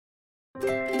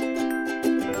Welcome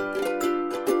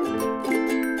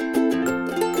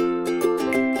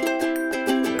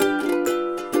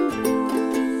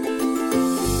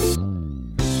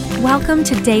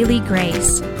to Daily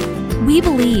Grace. We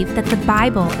believe that the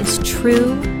Bible is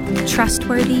true,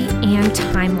 trustworthy, and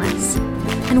timeless.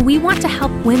 And we want to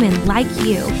help women like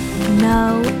you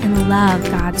know and love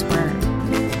God's Word.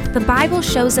 The Bible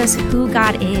shows us who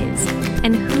God is,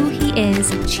 and who He is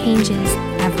changes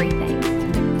everything.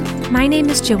 My name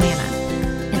is Joanna.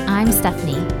 And I'm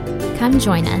Stephanie. Come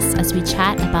join us as we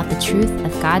chat about the truth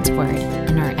of God's Word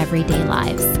in our everyday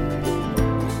lives.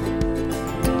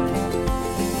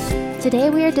 Today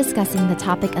we are discussing the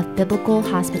topic of biblical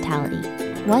hospitality.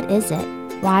 What is it?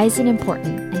 Why is it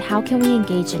important? And how can we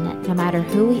engage in it no matter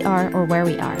who we are or where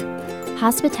we are?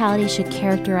 Hospitality should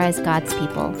characterize God's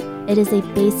people. It is a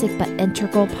basic but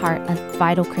integral part of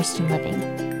vital Christian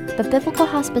living. But biblical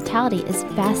hospitality is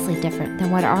vastly different than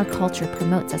what our culture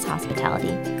promotes as hospitality.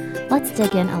 Let's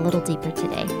dig in a little deeper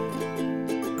today.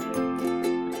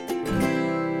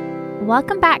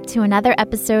 Welcome back to another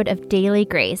episode of Daily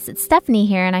Grace. It's Stephanie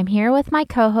here, and I'm here with my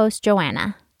co-host,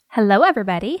 Joanna. Hello,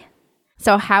 everybody.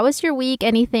 So how was your week?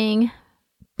 Anything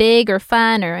big or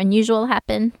fun or unusual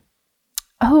happen?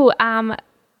 Oh,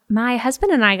 my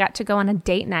husband and I got to go on a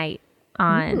date night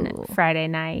on Friday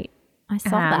night. I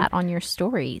saw that on your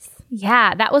stories.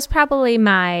 Yeah, that was probably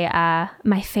my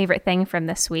favorite thing from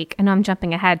this week. I know I'm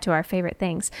jumping ahead to our favorite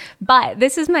things, but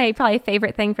this is my probably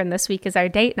favorite thing from this week is our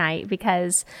date night,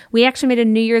 because we actually made a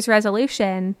New Year's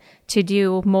resolution to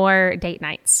do more date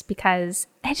nights, because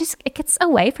it gets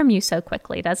away from you so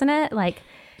quickly, doesn't it? Like,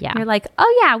 yeah. You're like,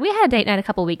 oh yeah, we had a date night a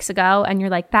couple weeks ago, and you're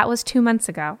like, that was 2 months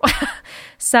ago.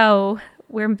 So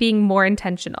we're being more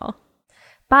intentional.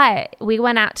 But we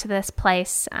went out to this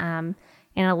place in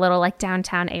a little like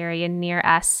downtown area near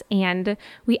us, and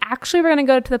we actually were going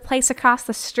to go to the place across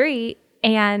the street,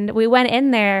 and we went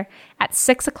in there at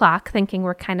 6 o'clock thinking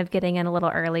we're kind of getting in a little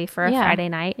early for a Friday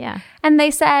night. Yeah. And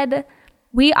they said,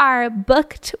 we are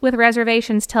booked with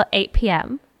reservations till 8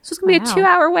 p.m. So it's going to be a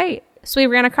 2-hour wait. So we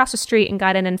ran across the street and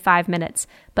got in 5 minutes.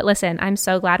 But listen, I'm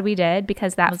so glad we did,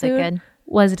 because that food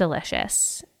was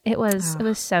delicious. It was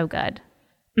so good.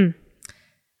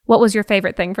 What was your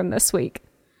favorite thing from this week?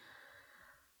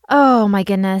 Oh my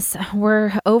goodness.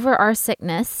 We're over our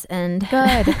sickness, and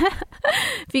good.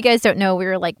 If you guys don't know, we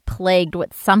were like plagued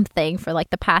with something for like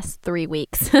the past 3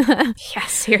 weeks. Yeah,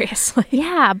 seriously.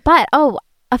 Yeah, but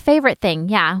a favorite thing.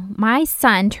 Yeah, my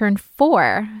son turned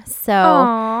 4. So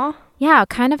Aww. Yeah,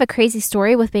 kind of a crazy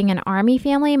story with being an Army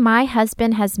family. My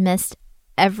husband has missed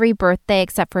every birthday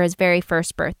except for his very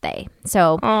first birthday.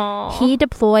 So he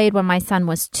deployed when my son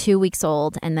was 2 weeks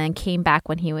old, and then came back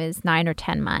when he was 9 or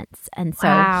 10 months. And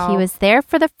so he was there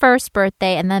for the first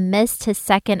birthday and then missed his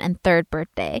second and third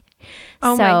birthday.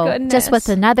 Oh my goodness. Just with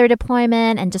another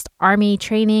deployment and just Army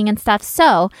training and stuff.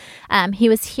 So he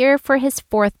was here for his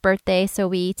 4th birthday. So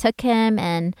we took him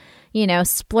and,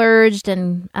 splurged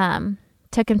and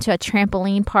took him to a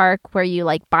trampoline park where you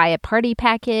like buy a party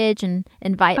package and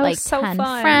invite 10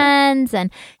 friends,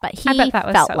 but he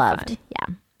felt loved. Fun.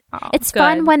 Yeah. It's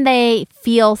fun when they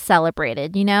feel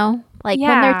celebrated, Like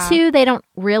when they're 2, they don't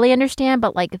really understand,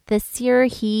 but like this year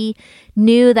he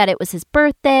knew that it was his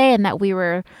birthday and that we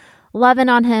were loving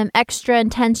on him extra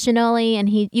intentionally, and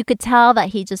you could tell that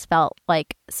he just felt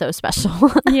like so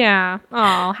special. Yeah.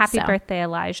 Oh, happy birthday,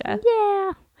 Elijah.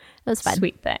 Yeah. It was fun.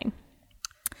 Sweet thing.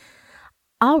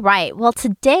 All right. Well,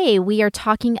 today we are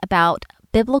talking about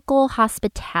biblical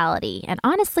hospitality. And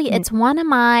honestly, it's one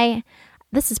of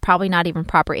this is probably not even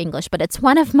proper English, but it's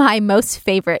one of my most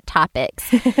favorite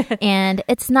topics. And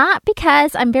it's not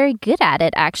because I'm very good at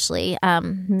it, actually.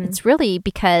 It's really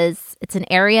because it's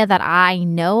an area that I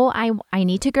know I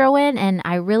need to grow in, and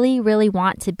I really, really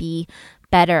want to be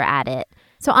better at it.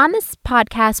 So on this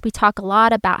podcast, we talk a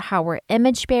lot about how we're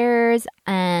image bearers,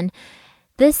 and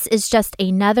this is just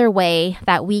another way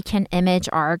that we can image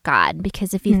our God,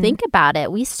 because if you think about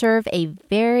it, we serve a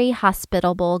very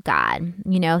hospitable God.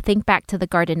 Think back to the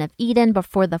Garden of Eden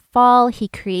before the fall. He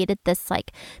created this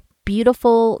like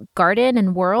beautiful garden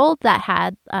and world that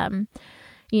had,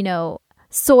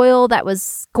 soil that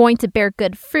was going to bear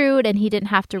good fruit, and he didn't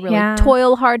have to really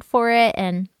toil hard for it.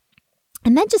 And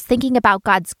then just thinking about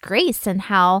God's grace and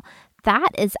how that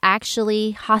is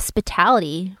actually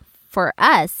hospitality for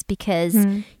us, because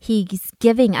he's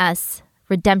giving us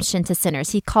redemption to sinners.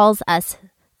 He calls us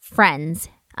friends.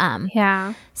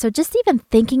 So just even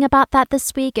thinking about that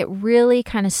this week, it really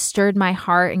kind of stirred my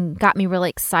heart and got me really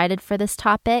excited for this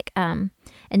topic. And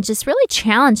and just really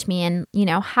challenged me. And,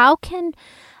 how can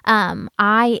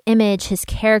I image his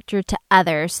character to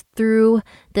others through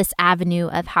this avenue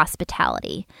of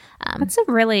hospitality? That's a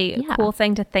really cool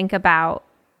thing to think about,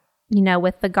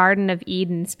 with the Garden of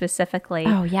Eden specifically.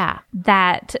 Oh, yeah.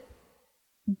 That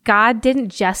God didn't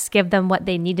just give them what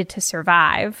they needed to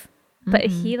survive, but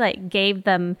he gave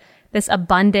them this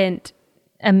abundant,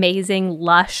 amazing,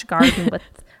 lush garden with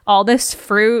all this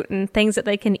fruit and things that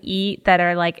they can eat that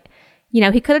are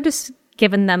he could have just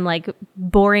given them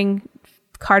boring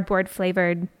cardboard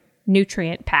flavored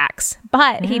nutrient packs,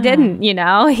 but he didn't.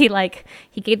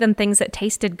 He gave them things that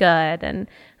tasted good and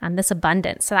this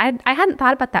abundance. So I hadn't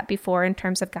thought about that before in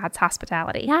terms of God's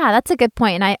hospitality. Yeah, that's a good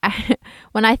point. And I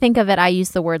when I think of it, I use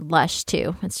the word lush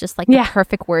too. It's just the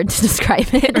perfect word to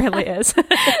describe it. It really is.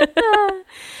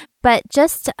 But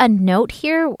just a note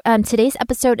here, today's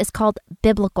episode is called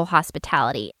Biblical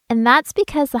Hospitality. And that's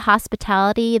because the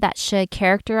hospitality that should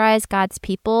characterize God's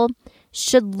people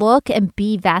should look and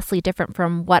be vastly different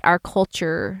from what our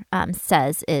culture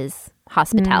says is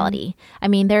hospitality. I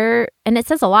mean, and it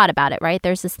says a lot about it, right?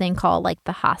 There's this thing called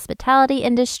the hospitality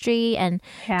industry and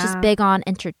just big on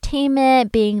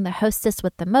entertainment, being the hostess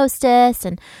with the mostest.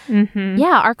 And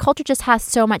our culture just has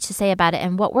so much to say about it.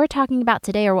 And what we're talking about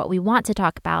today, or what we want to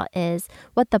talk about, is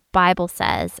what the Bible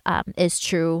says is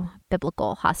true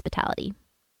biblical hospitality.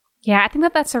 Yeah, I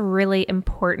think that's a really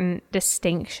important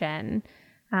distinction.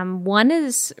 One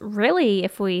is really,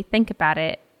 if we think about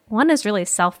it, one is really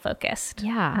self-focused.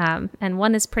 Yeah. And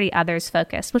one is pretty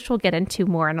others-focused, which we'll get into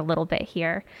more in a little bit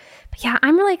here. But yeah,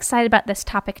 I'm really excited about this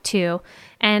topic too.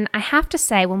 And I have to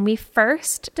say, when we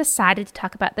first decided to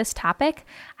talk about this topic,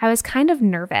 I was kind of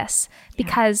nervous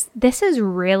because this is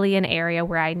really an area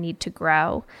where I need to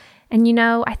grow. And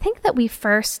I think that we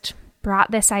first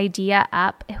brought this idea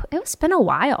up, it's been a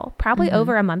while, probably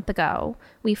over a month ago.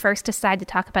 We first decided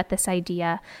to talk about this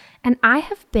idea. And I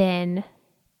have been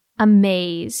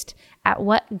amazed at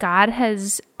what God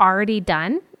has already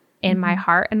done in my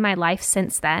heart and my life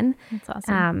since then. That's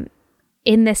awesome.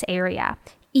 In this area.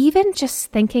 Even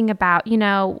just thinking about,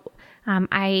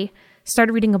 I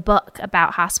started reading a book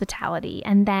about hospitality,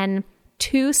 and then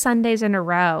 2 Sundays in a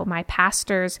row, my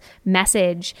pastor's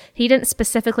message, he didn't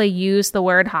specifically use the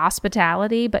word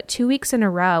hospitality, but 2 weeks in a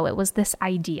row, it was this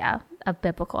idea of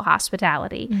biblical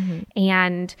hospitality.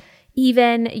 And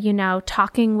even,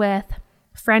 talking with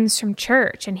friends from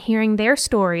church and hearing their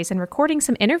stories and recording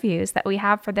some interviews that we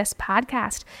have for this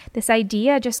podcast, this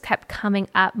idea just kept coming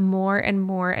up more and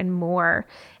more and more.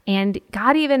 And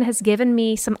God even has given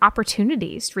me some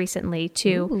opportunities recently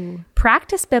to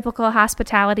practice biblical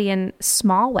hospitality in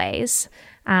small ways,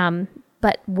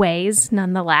 but ways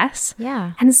nonetheless.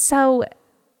 Yeah. And so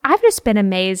I've just been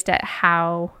amazed at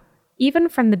how, even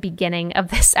from the beginning of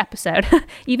this episode,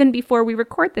 even before we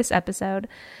record this episode,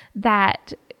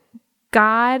 that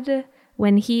God,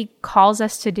 when he calls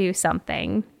us to do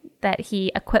something, that he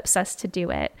equips us to do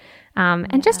it.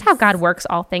 And just how God works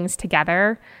all things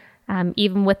together,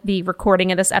 even with the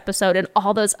recording of this episode and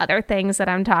all those other things that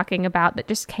I'm talking about that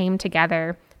just came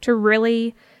together to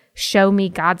really show me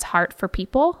God's heart for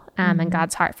people and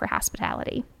God's heart for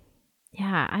hospitality.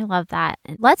 Yeah, I love that.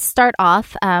 Let's start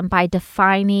off by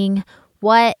defining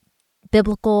what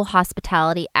biblical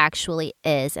hospitality actually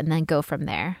is, and then go from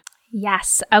there.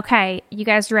 Yes. Okay. You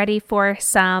guys ready for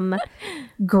some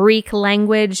Greek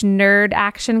language nerd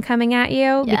action coming at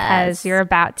you? Yes. Because you're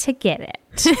about to get it.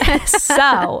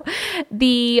 So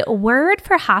the word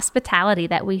for hospitality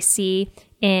that we see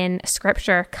in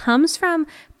scripture comes from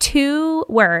 2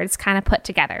 words kind of put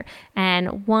together.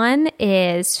 And one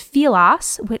is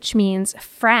philos, which means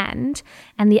friend,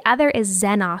 and the other is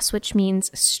xenos, which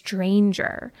means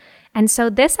stranger. And so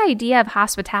this idea of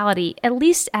hospitality, at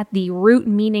least at the root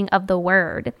meaning of the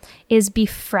word, is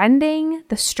befriending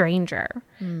the stranger,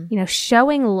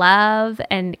 showing love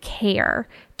and care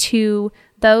to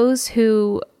those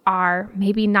who are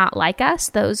maybe not like us,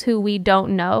 those who we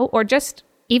don't know, or just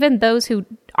even those who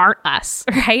aren't us,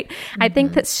 right? I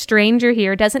think that stranger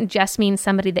here doesn't just mean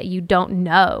somebody that you don't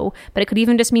know, but it could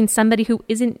even just mean somebody who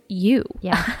isn't you.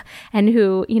 Yeah. And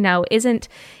who, isn't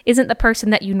the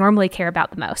person that you normally care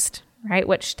about the most, right?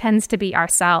 Which tends to be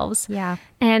ourselves. Yeah.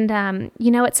 And,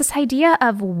 it's this idea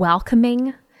of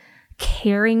welcoming,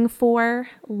 caring for,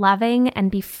 loving, and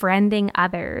befriending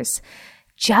others,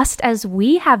 just as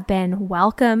we have been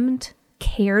welcomed,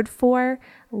 cared for,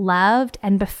 loved,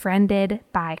 and befriended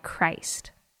by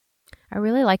Christ. I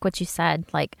really like what you said.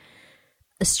 Like,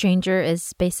 a stranger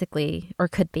is basically, or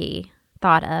could be,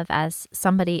 thought of as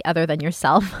somebody other than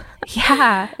yourself.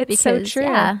 Yeah, it's so true.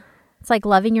 Yeah, it's like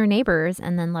loving your neighbors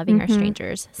and then loving our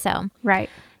strangers. So, right.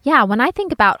 Yeah, when I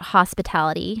think about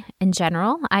hospitality in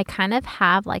general, I kind of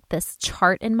have like this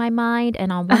chart in my mind.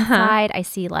 And on one side, I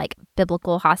see like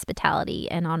biblical hospitality.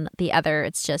 And on the other,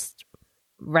 it's just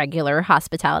regular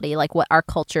hospitality, like what our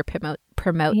culture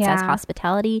promotes as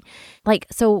hospitality. Like,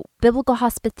 so biblical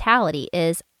hospitality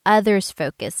is others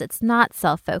focused. It's not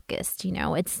self-focused,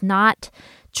 it's not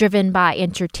driven by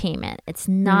entertainment. It's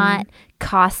not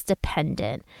cost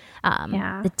dependent.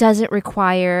 It doesn't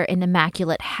require an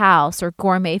immaculate house or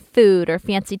gourmet food or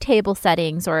fancy table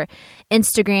settings or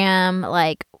Instagram,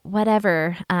 like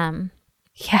whatever. I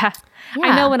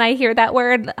know when I hear that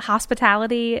word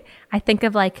hospitality, I think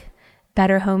of like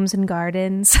better homes and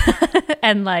gardens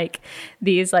and like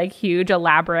these like huge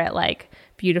elaborate like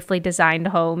beautifully designed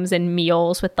homes and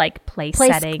meals with like place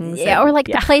settings. Or like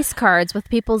the place cards with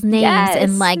people's names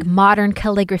and like modern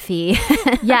calligraphy.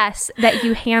 Yes, that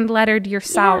you hand lettered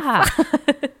yourself. Yeah.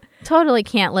 Totally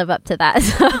can't live up to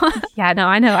that. Yeah, no,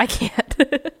 I know I can't.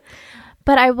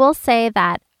 But I will say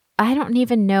that I don't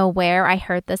even know where I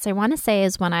heard this. I want to say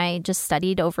is when I just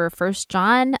studied over 1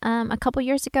 John a couple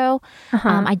years ago.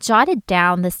 I jotted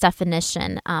down this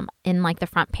definition in like the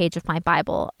front page of my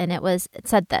Bible. And it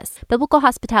said this: biblical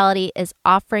hospitality is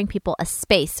offering people a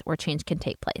space where change can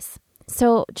take place.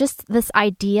 So just this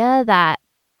idea that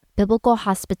biblical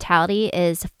hospitality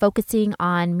is focusing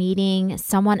on meeting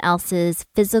someone else's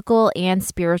physical and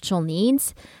spiritual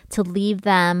needs to leave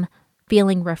them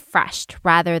feeling refreshed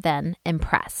rather than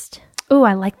impressed. Oh,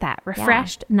 I like that.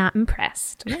 Refreshed, not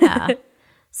impressed. Yeah.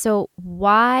 So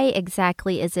why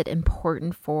exactly is it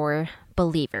important for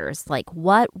believers? Like,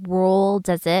 what role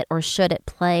does it or should it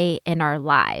play in our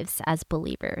lives as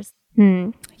believers?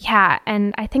 Yeah,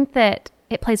 and I think that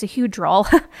it plays a huge role.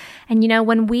 And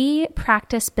when we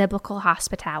practice biblical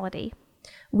hospitality,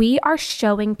 we are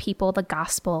showing people the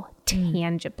gospel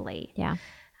tangibly. Yeah.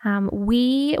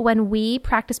 When we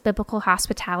practice biblical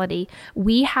hospitality,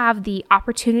 we have the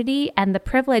opportunity and the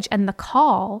privilege and the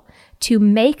call to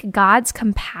make God's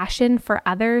compassion for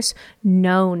others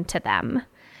known to them.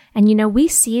 And, we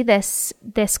see this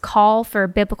call for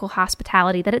biblical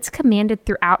hospitality, that it's commanded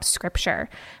throughout Scripture.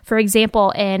 For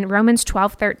example, in Romans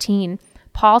 12:13,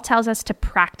 Paul tells us to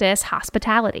practice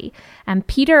hospitality. And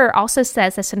Peter also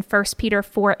says this in 1 Peter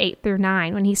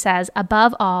 4:8-9, when he says,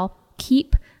 above all,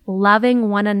 keep loving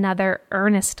one another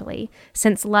earnestly,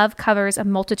 since love covers a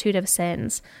multitude of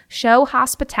sins. Show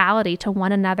hospitality to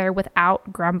one another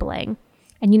without grumbling.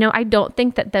 And, I don't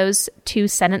think that those two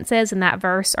sentences in that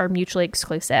verse are mutually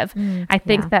exclusive. I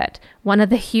think that one of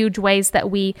the huge ways that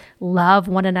we love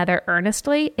one another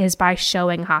earnestly is by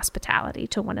showing hospitality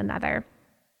to one another.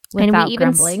 Without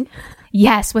grumbling.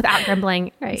 Yes, without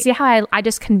grumbling. Right. See how I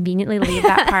just conveniently leave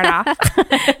that part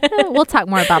off? We'll talk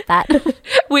more about that.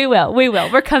 We will.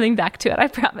 We're coming back to it, I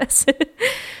promise.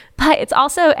 But it's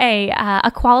also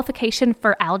a qualification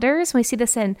for elders. We see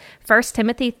this in 1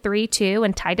 Timothy 3:2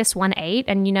 and Titus 1:8.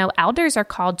 And, elders are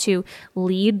called to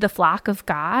lead the flock of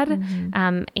God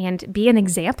and be an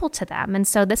example to them. And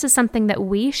so this is something that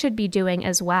we should be doing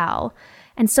as well.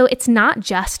 And so it's not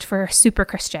just for super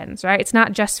Christians, right? It's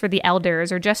not just for the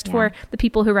elders or just for the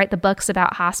people who write the books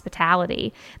about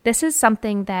hospitality. This is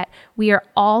something that we are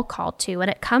all called to,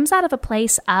 and it comes out of a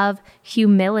place of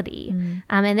humility.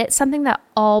 And it's something that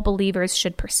all believers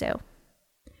should pursue.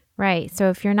 Right. So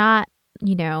if you're not,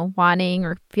 wanting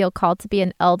or feel called to be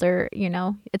an elder,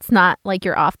 it's not like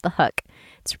you're off the hook.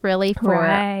 It's really for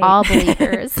all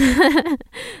believers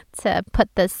to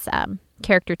put this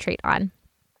character trait on.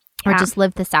 Or just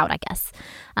live this out, I guess.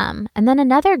 And then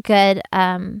another good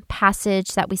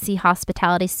passage that we see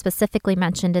hospitality specifically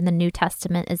mentioned in the New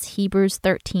Testament is Hebrews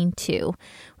 13:2,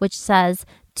 which says,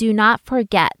 do not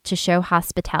forget to show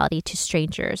hospitality to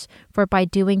strangers, for by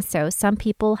doing so, some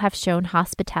people have shown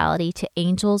hospitality to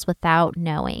angels without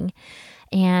knowing.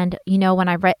 And, when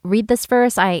I read this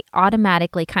verse, I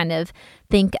automatically kind of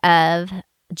think of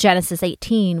Genesis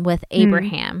 18 with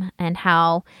Abraham and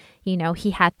how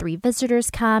he had 3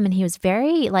 visitors come, and he was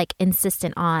very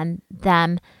insistent on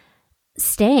them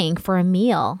staying for a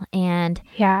meal. And,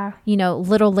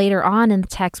 little later on in the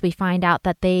text, we find out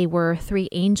that they were 3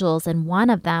 angels, and one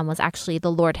of them was actually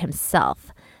the Lord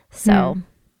himself. So,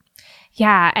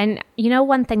 yeah. And,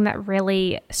 one thing that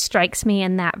really strikes me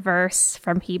in that verse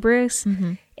from Hebrews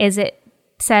is it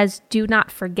says, do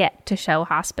not forget to show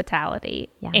hospitality.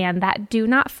 Yeah. And that do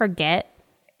not forget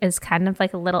is kind of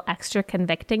like a little extra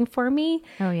convicting for me.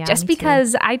 Oh, yeah. Just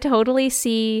because I totally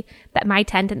see that my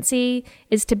tendency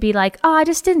is to be like, oh, I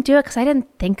just didn't do it because I didn't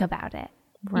think about it,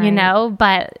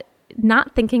 But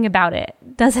not thinking about it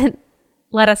doesn't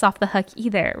let us off the hook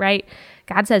either, right?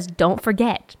 God says, don't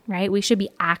forget, right? We should be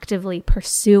actively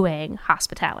pursuing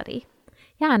hospitality.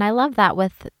 Yeah, and I love that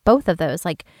with both of those,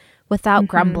 like without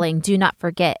grumbling, do not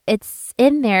forget. It's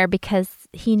in there because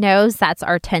he knows that's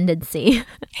our tendency.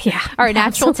 Yeah, our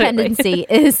natural tendency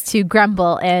is to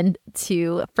grumble and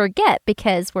to forget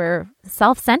because we're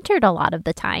self-centered a lot of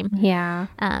the time. Yeah.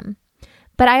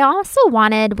 But I also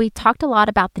we talked a lot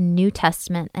about the New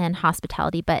Testament and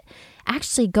hospitality, but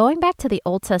actually going back to the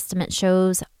Old Testament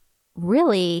shows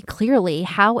really clearly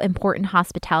how important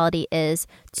hospitality is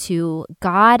to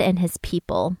God and his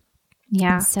people.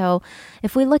 Yeah. And so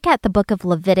if we look at the book of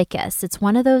Leviticus, it's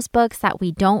one of those books that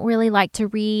we don't really like to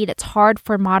read. It's hard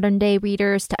for modern day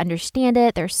readers to understand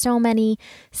it. There's so many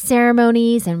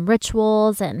ceremonies and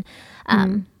rituals and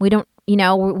we don't,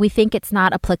 we think it's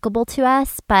not applicable to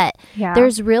us, but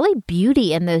there's really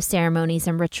beauty in those ceremonies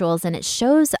and rituals. And it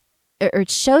shows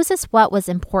us what was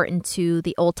important to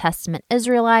the Old Testament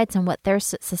Israelites and what their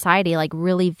society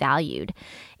really valued.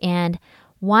 And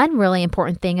one really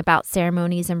important thing about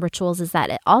ceremonies and rituals is that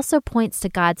it also points to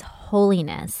God's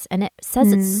holiness. And it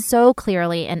says it so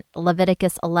clearly in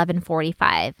Leviticus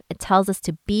 11:45. It tells us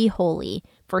to be holy,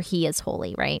 for he is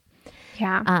holy, right?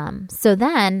 Yeah. So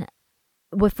then,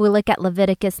 if we look at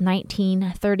Leviticus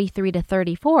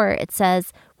 19:33-34, it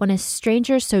says, when a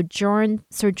stranger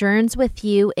sojourns with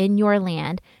you in your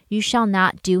land, you shall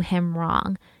not do him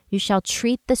wrong. You shall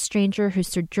treat the stranger who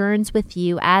sojourns with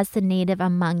you as the native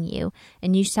among you,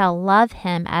 and you shall love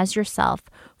him as yourself,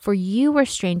 for you were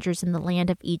strangers in the land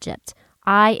of Egypt.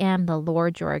 I am the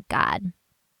Lord your God.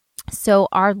 So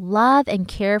our love and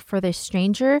care for the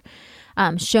stranger,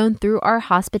 shown through our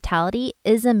hospitality,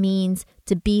 is a means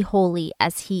to be holy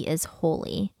as he is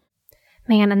holy.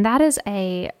 Man, and that is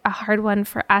a hard one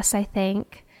for us, I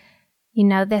think.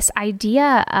 This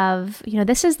idea of,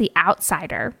 this is the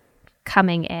outsider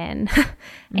coming in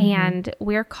and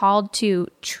we're called to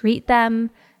treat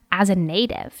them as a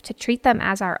native, to treat them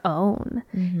as our own.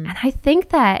 And I think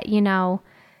that,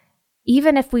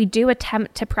 even if we do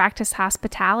attempt to practice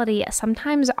hospitality,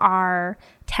 sometimes our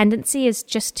tendency is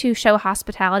just to show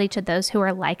hospitality to those who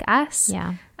are like us,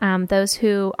 those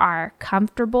who are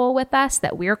comfortable with us,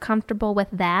 that we're comfortable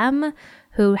with them,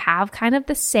 who have kind of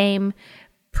the same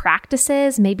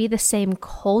practices, maybe the same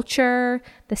culture,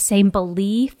 the same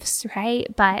beliefs, right?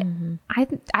 But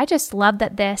I just love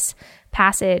that this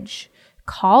passage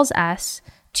calls us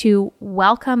to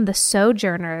welcome the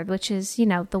sojourner, which is,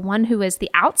 the one who is the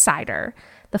outsider,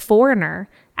 the foreigner,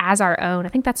 as our own. I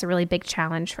think that's a really big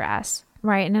challenge for us.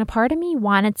 Right. And a part of me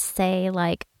wanted to say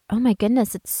oh my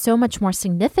goodness, it's so much more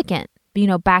significant,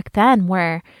 back then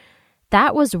where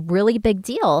that was a really big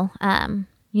deal.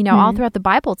 All throughout the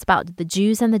Bible, it's about the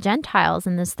Jews and the Gentiles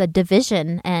and the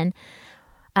division. And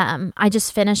I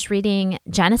just finished reading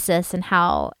Genesis and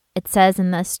how it says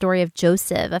in the story of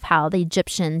Joseph of how the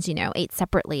Egyptians, ate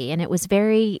separately. And it was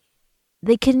they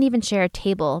couldn't even share a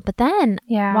table. But then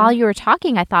while you were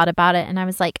talking, I thought about it and I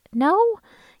was like, no,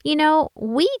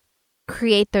 we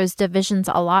create those divisions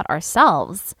a lot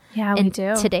ourselves. Yeah, we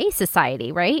do. Today's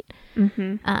society, right?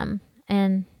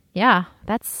 And yeah,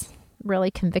 that's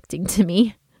really convicting to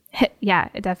me. Yeah,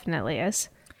 it definitely is.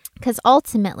 Because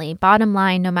ultimately, bottom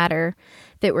line, no matter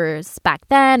if it was back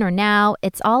then or now,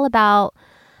 it's all about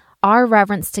our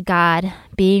reverence to God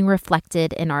being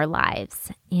reflected in our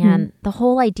lives. And the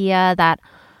whole idea that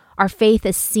our faith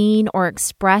is seen or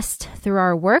expressed through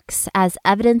our works as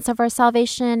evidence of our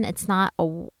salvation. It's not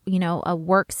a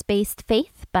works-based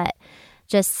faith, but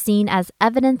just seen as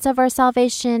evidence of our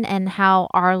salvation and how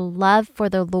our love for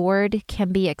the Lord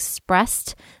can be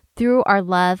expressed through our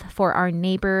love for our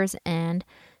neighbors and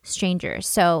strangers.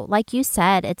 So like you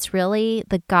said, it's really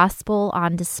the gospel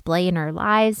on display in our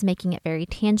lives, making it very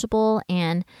tangible.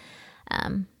 And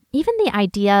even the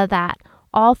idea that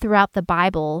all throughout the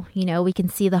Bible, we can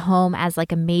see the home as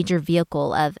a major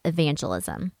vehicle of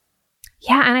evangelism.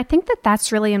 Yeah, and I think that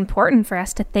that's really important for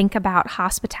us to think about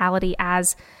hospitality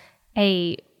as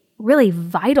a really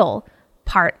vital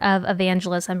part of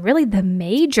evangelism, really the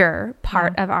major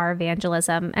part of our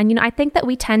evangelism. And, I think that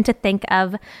we tend to think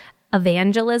of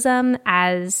evangelism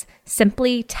as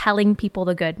simply telling people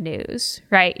the good news,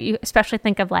 right? You especially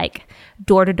think of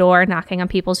door to door, knocking on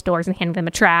people's doors and handing them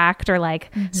a tract, or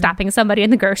stopping somebody in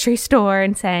the grocery store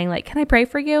and saying can I pray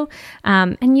for you?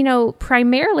 And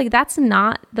primarily that's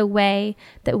not the way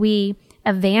that we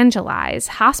evangelize.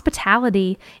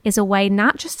 Hospitality is a way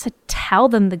not just to tell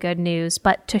them the good news,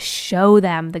 but to show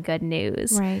them the good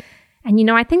news. Right. And,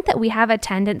 I think that we have a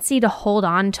tendency to hold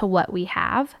on to what we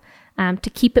have, to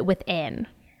keep it within,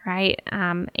 right?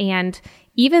 And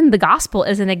even the gospel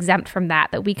isn't exempt from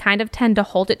that we kind of tend to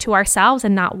hold it to ourselves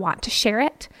and not want to share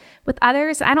it with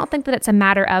others. I don't think that it's a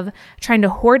matter of trying to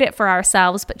hoard it for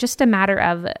ourselves, but just a matter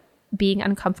of being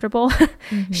uncomfortable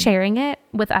sharing it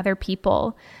with other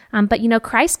people. But,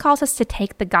 Christ calls us to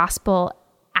take the gospel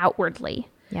outwardly.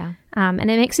 Yeah. And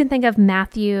it makes me think of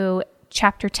Matthew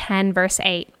chapter 10, verse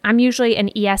 8. I'm usually an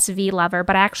ESV lover,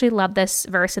 but I actually love this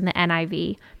verse in the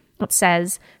NIV. It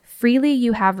says, "Freely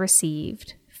you have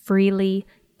received, freely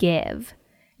give."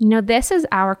 This is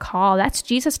our call. That's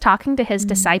Jesus talking to his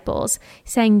disciples,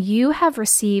 saying, you have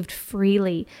received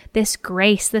freely this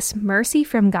grace, this mercy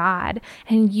from God,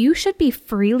 and you should be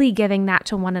freely giving that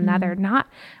to one another, not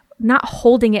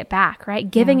holding it back, right?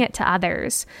 Giving it to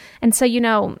others. And so,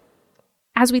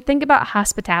 as we think about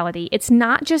hospitality, it's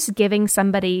not just giving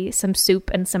somebody some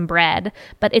soup and some bread,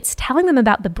 but it's telling them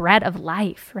about the bread of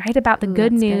life, right? About the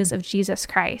good news of Jesus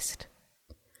Christ.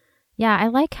 Yeah, I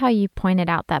like how you pointed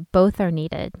out that both are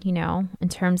needed, in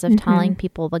terms of telling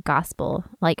people the gospel.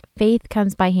 Like faith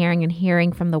comes by hearing and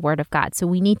hearing from the word of God. So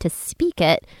we need to speak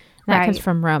it. That comes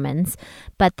from Romans.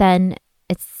 But then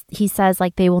he says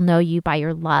like they will know you by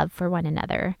your love for one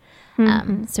another.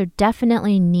 So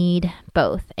definitely need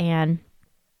both. And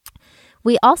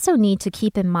we also need to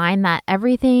keep in mind that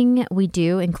everything we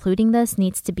do, including this,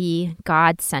 needs to be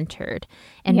God-centered.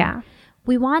 And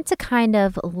we want to kind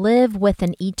of live with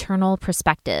an eternal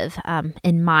perspective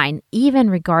in mind,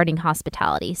 even regarding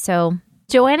hospitality. So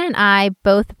Joanna and I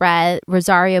both read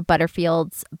Rosario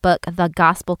Butterfield's book, The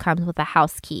Gospel Comes with a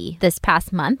House Key, this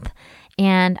past month.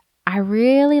 And I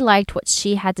really liked what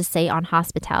she had to say on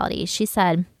hospitality. She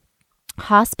said,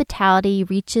 "Hospitality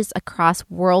reaches across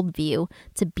worldview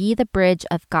to be the bridge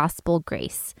of gospel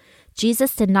grace.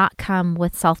 Jesus did not come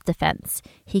with self-defense.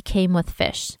 He came with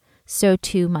fish. So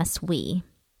too must we."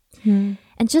 And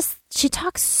she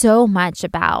talks so much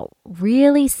about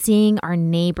really seeing our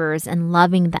neighbors and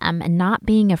loving them and not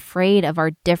being afraid of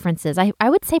our differences. I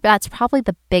would say that's probably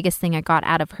the biggest thing I got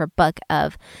out of her book,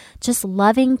 of just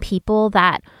loving people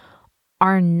that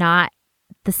are not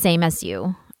the same as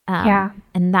you.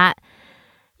 And that,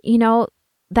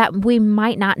 that we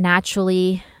might not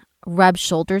naturally rub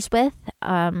shoulders with.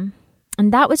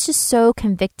 And that was just so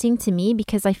convicting to me,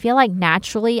 because I feel like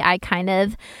naturally I kind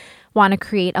of want to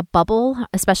create a bubble,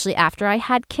 especially after I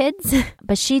had kids.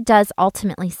 But she does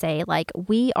ultimately say, like,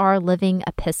 we are living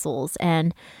epistles.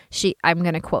 And I'm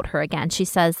going to quote her again. She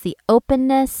says, "The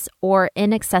openness or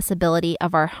inaccessibility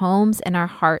of our homes and our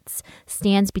hearts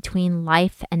stands between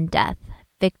life and death,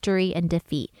 victory and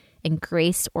defeat, and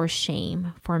grace or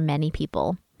shame for many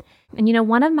people." And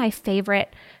one of my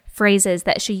favorite phrases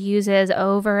that she uses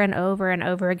over and over and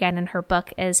over again in her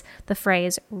book is the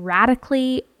phrase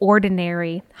radically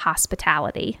ordinary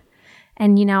hospitality.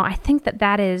 And, I think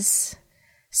that is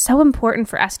so important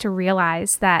for us to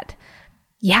realize that,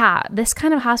 this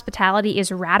kind of hospitality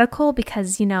is radical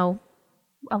because, a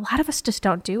lot of us just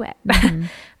don't do it.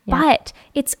 But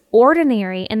it's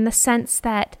ordinary in the sense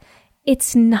that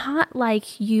it's not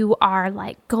like you are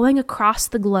like going across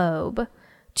the globe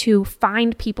to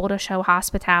find people to show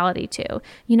hospitality to.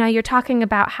 You're talking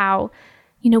about how,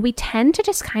 we tend to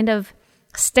just kind of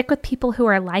stick with people who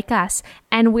are like us,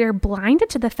 and we're blinded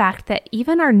to the fact that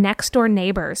even our next door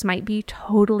neighbors might be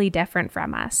totally different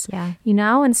from us.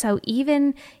 And so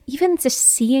even just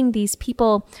seeing these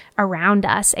people around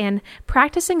us and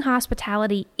practicing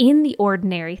hospitality in the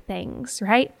ordinary things,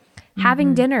 right?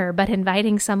 Having dinner, but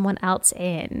inviting someone else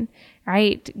in,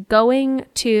 right? Going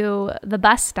to the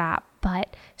bus stop,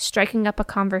 but striking up a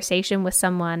conversation with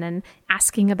someone and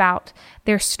asking about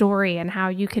their story and how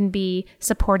you can be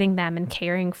supporting them and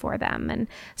caring for them. And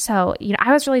so,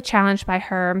 I was really challenged by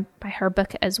her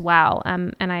book as well.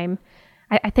 And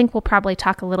I think we'll probably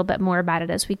talk a little bit more about it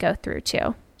as we go through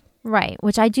too. Right.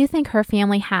 Which I do think her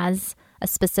family has a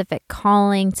specific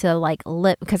calling to like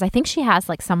live, because I think she has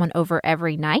like someone over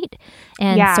every night.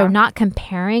 And so not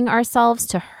comparing ourselves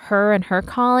to her and her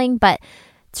calling, but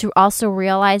to also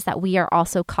realize that we are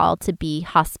also called to be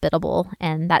hospitable,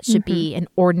 and that should be an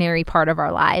ordinary part of our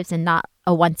lives and not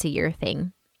a once a year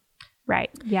thing. Right.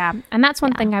 Yeah. And that's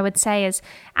one thing I would say is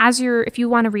if you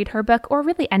want to read her book or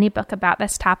really any book about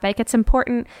this topic, it's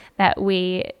important that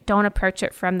we don't approach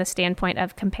it from the standpoint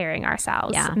of comparing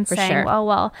ourselves and saying,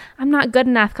 well, I'm not good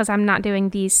enough because I'm not doing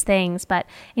these things, but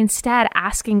instead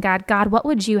asking God, what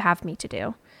would you have me to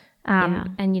do?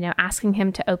 And, asking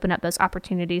him to open up those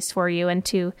opportunities for you and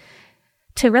to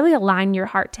really align your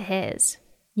heart to his.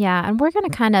 Yeah. And we're going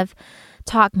to kind of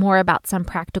talk more about some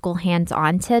practical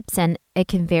hands-on tips, and it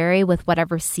can vary with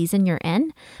whatever season you're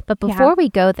in. But before we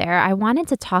go there, I wanted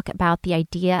to talk about the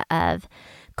idea of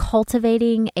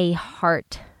cultivating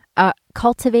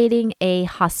a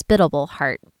hospitable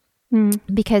heart.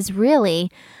 Because really,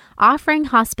 offering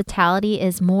hospitality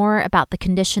is more about the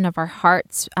condition of our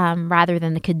hearts rather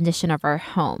than the condition of our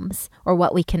homes or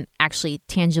what we can actually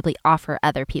tangibly offer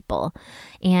other people.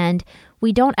 And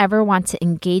we don't ever want to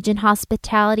engage in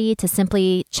hospitality to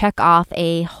simply check off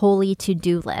a holy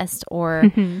to-do list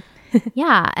or,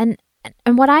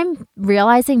 And what I'm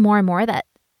realizing more and more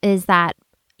is that,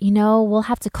 we'll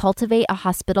have to cultivate a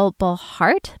hospitable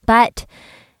heart, but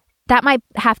that might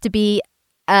have to be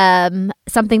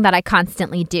something that I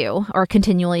constantly do or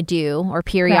continually do or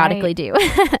periodically do.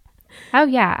 Oh,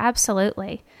 yeah,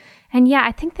 absolutely. And yeah,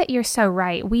 I think that you're so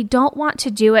right. We don't want to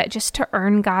do it just to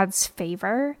earn God's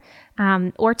favor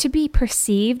or to be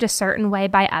perceived a certain way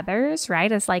by others,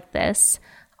 right? As like this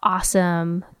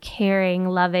awesome, caring,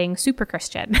 loving, super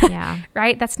Christian,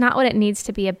 right? That's not what it needs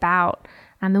to be about.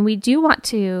 And we do want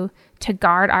to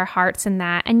guard our hearts in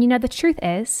that. And the truth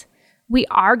is, we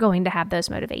are going to have those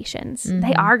motivations.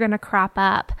 They are going to crop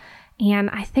up. And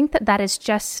I think that is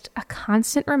just a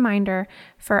constant reminder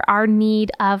for our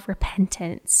need of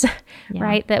repentance,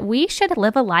 right? That we should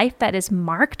live a life that is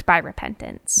marked by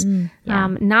repentance,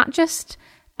 not just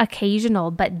occasional,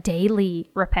 but daily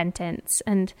repentance.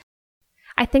 And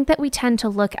I think that we tend to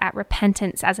look at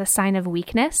repentance as a sign of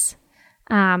weakness,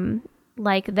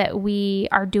 like that we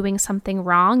are doing something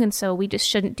wrong, and so we just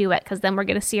shouldn't do it because then we're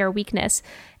going to see our weakness.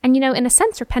 And, in a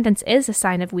sense, repentance is a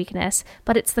sign of weakness,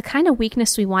 but it's the kind of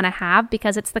weakness we want to have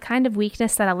because it's the kind of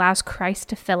weakness that allows Christ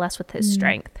to fill us with his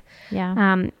strength.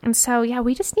 And so,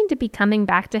 we just need to be coming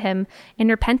back to him in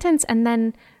repentance and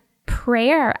then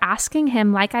prayer, asking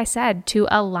him, like I said, to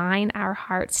align our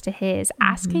hearts to his,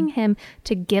 asking him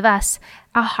to give us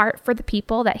a heart for the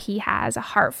people that he has a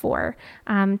heart for,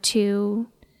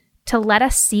 to let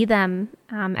us see them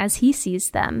as he sees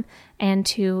them and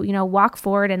to, walk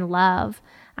forward in love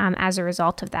as a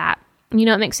result of that.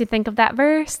 It makes me think of that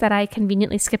verse that I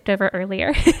conveniently skipped over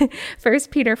earlier, 1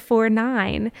 Peter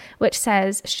 4:9, which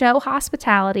says, show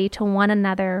hospitality to one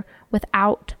another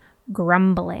without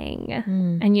grumbling.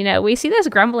 And, we see this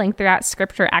grumbling throughout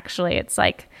scripture, actually. It's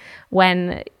like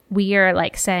when we are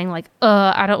like saying like,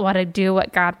 I don't want to do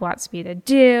what God wants me to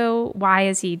do. Why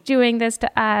is he doing this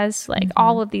to us? Like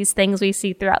all of these things we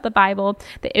see throughout the Bible.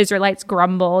 The Israelites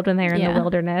grumbled when they were in the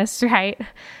wilderness, right?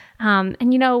 And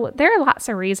there are lots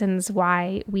of reasons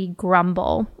why we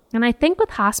grumble. And I think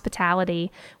with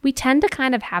hospitality, we tend to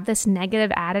kind of have this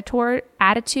negative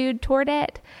attitude toward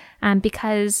it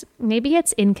because maybe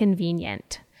it's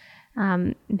inconvenient.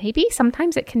 Maybe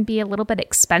sometimes it can be a little bit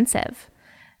expensive.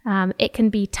 It can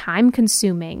be time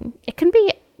consuming. It can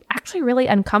be actually really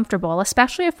uncomfortable,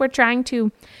 especially if we're trying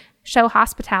to show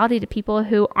hospitality to people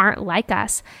who aren't like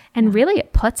us. And really,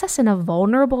 it puts us in a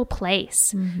vulnerable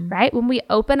place, right? When we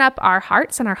open up our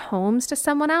hearts and our homes to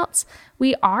someone else,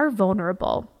 we are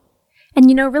vulnerable. And,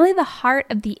 really the heart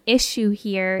of the issue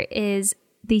here is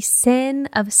the sin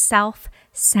of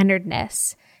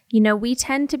self-centeredness. We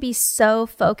tend to be so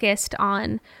focused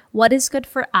on what is good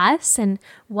for us and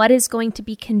what is going to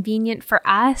be convenient for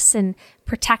us and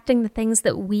protecting the things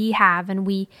that we have. And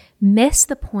we miss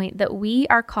the point that we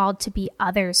are called to be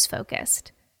others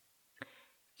focused.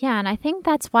 Yeah. And I think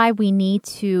that's why we need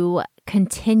to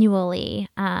continually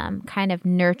kind of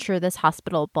nurture this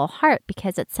hospitable heart,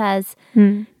 because it says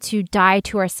to die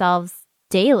to ourselves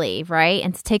daily, right?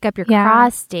 And to take up your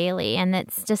cross daily. And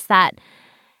it's just that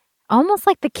almost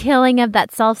like the killing of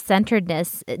that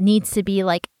self-centeredness, it needs to be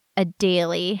like a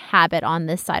daily habit on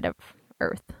this side of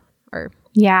earth or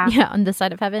on this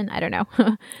side of heaven. I don't know.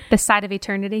 The side of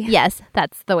eternity. Yes,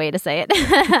 that's the way to say it.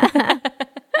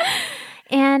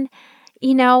 And,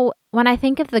 when I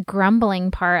think of the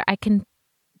grumbling part, I can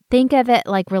think of it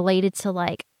like related to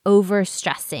like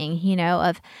overstressing,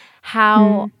 of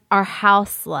how our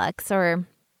house looks, or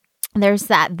there's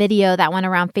that video that went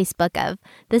around Facebook of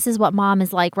this is what mom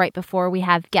is like right before we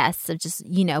have guests, of just,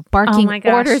 barking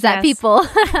orders at people.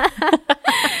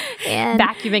 And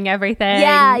vacuuming everything.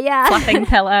 Yeah. Fluffing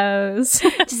pillows.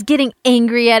 Just getting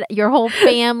angry at your whole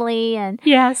family. And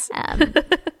yes.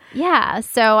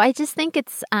 So I just think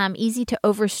it's easy to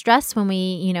overstress when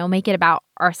we, make it about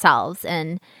ourselves.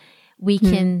 And we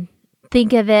can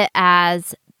think of it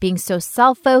as being so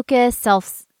self-focused,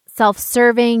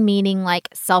 self-serving, meaning like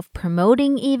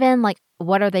self-promoting even, like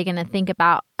what are they going to think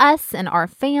about us and our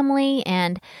family?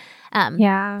 And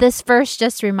this verse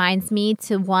just reminds me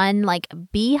to, one, like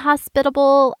be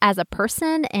hospitable as a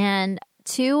person, and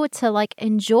two, to like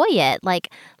enjoy it.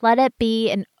 Like let it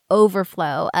be an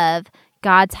overflow of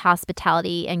God's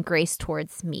hospitality and grace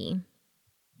towards me.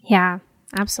 Yeah,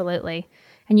 absolutely.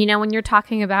 And, when you're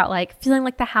talking about like feeling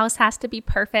like the house has to be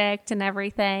perfect and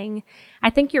everything, I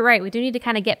think you're right. We do need to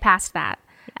kind of get past that.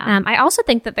 Yeah. I also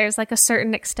think that there's like a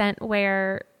certain extent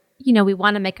where, we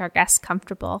want to make our guests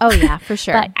comfortable. Oh, yeah, for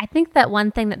sure. But I think that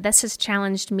one thing that this has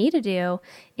challenged me to do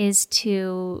is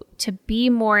to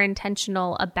be more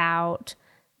intentional about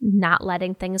not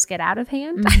letting things get out of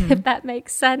hand, if that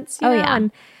makes sense. You know? Yeah.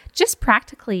 And just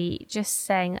practically just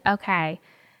saying, okay,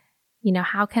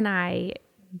 how can I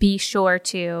be sure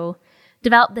to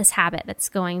develop this habit that's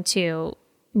going to,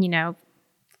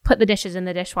 put the dishes in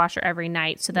the dishwasher every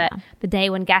night so that the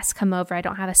day when guests come over, I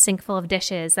don't have a sink full of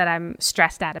dishes that I'm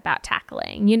stressed out about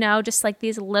tackling, just like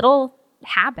these little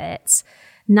habits,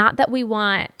 not that we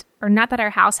want, or not that our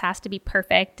house has to be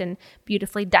perfect and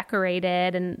beautifully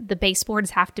decorated and the baseboards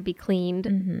have to be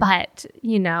cleaned, but,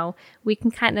 we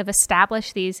can kind of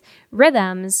establish these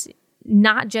rhythms,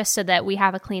 not just so that we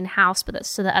have a clean house, but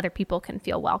so that other people can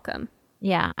feel welcome.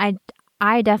 Yeah,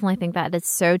 I definitely think that is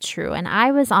so true. And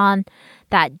I was on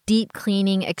that deep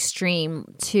cleaning extreme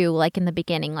too, like in the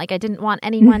beginning. Like I didn't want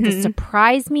anyone to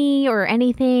surprise me or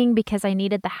anything because I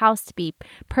needed the house to be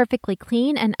perfectly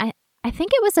clean. And I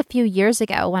think it was a few years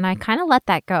ago when I kind of let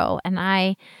that go. And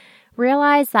I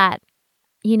realized that,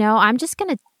 I'm just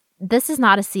going to, this is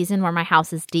not a season where my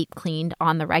house is deep cleaned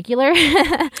on the regular.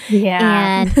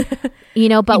 Yeah. And,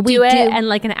 but we do it and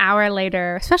like an hour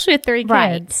later, especially with 3 kids.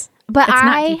 Right. But it's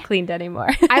not deep cleaned anymore.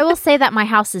 I will say that my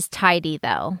house is tidy,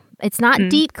 though. It's not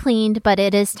deep cleaned, but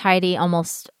it is tidy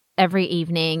almost every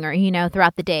evening or,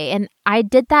 throughout the day. And I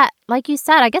did that, like you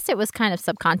said, I guess it was kind of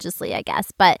subconsciously,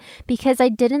 but because I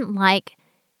didn't like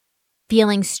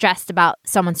feeling stressed about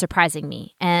someone surprising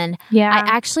me. And I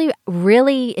actually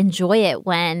really enjoy it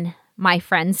when my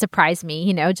friends surprise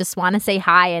me, just want to say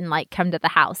hi and like come to the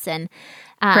house. And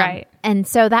right. And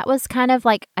so that was kind of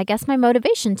like, I guess, my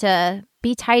motivation to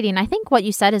be tidy. And I think what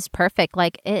you said is perfect.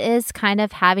 Like it is kind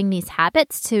of having these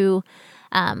habits to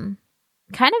kind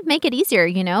of make it easier,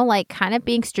 like kind of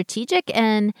being strategic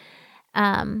and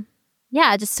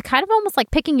just kind of almost like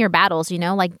picking your battles,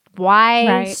 like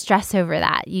why stress over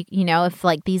that? You know, if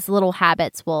like these little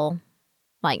habits will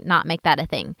like not make that a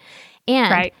thing.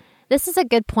 And this is a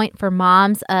good point for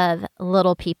moms of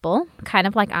little people, kind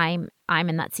of like I'm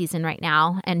in that season right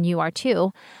now, and you are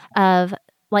too, of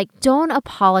like, don't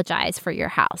apologize for your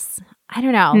house. I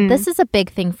don't know. This is a big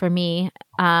thing for me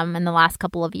in the last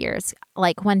couple of years.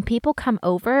 Like when people come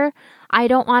over, I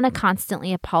don't want to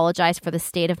constantly apologize for the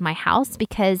state of my house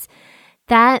because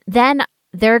then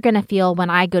they're going to feel when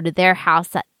I go to their house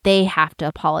that they have to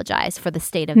apologize for the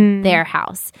state of their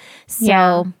house.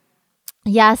 So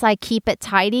yes, I keep it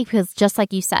tidy because just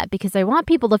like you said, because I want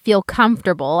people to feel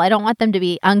comfortable. I don't want them to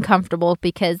be uncomfortable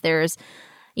because there's,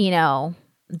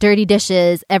 dirty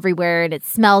dishes everywhere and it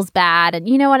smells bad and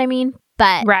you know what I mean?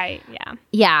 But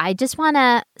I just want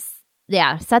to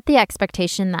set the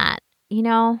expectation that,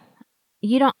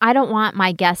 I don't want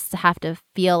my guests to have to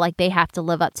feel like they have to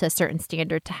live up to a certain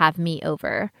standard to have me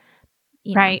over.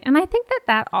 Right. And I think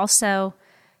that also,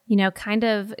 kind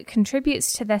of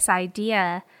contributes to this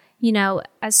idea,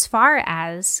 as far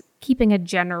as keeping a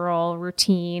general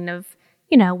routine of,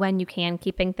 when you can,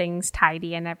 keeping things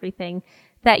tidy and everything,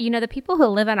 that, the people who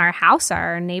live in our house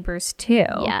are our neighbors too.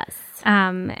 Yes.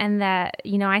 And that,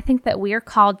 I think that we're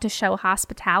called to show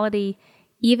hospitality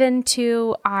even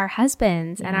to our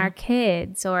husbands and our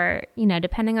kids or,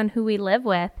 depending on who we live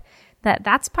with,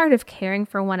 that's part of caring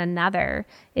for one another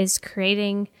is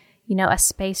creating, a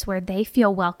space where they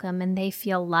feel welcome and they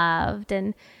feel loved.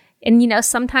 And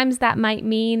sometimes that might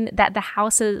mean that the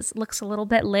house looks a little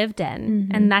bit lived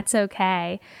in and that's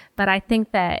okay. But I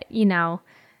think that,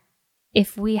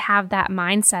 if we have that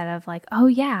mindset of like, oh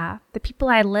yeah, the people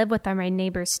I live with are my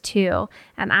neighbors too,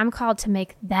 and I'm called to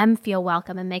make them feel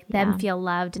welcome and make them feel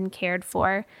loved and cared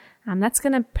for, that's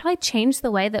going to probably change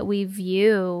the way that we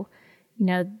view,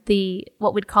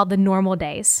 what we'd call the normal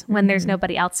days when there's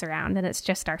nobody else around and it's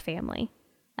just our family.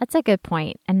 That's a good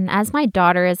point. And as my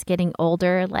daughter is getting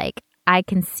older, like I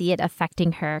can see it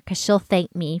affecting her because she'll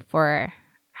thank me for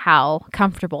how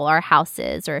comfortable our house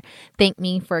is or thank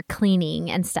me for cleaning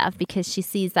and stuff because she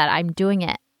sees that I'm doing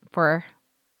it for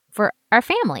our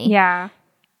family. Yeah.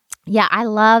 Yeah, I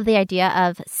love the idea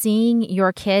of seeing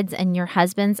your kids and your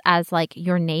husbands as like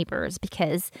your neighbors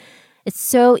because it's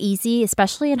so easy,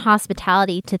 especially in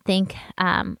hospitality, to think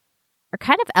or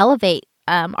kind of elevate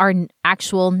our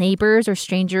actual neighbors or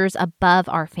strangers above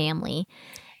our family.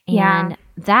 And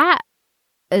that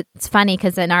it's funny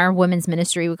because in our women's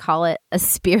ministry, we call it a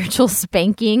spiritual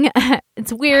spanking.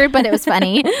 It's weird, but it was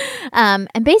funny. And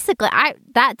basically,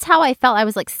 that's how I felt. I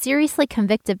was like seriously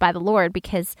convicted by the Lord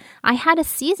because I had a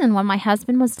season when my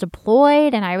husband was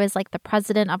deployed and I was like the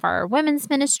president of our women's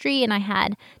ministry and I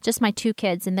had just my 2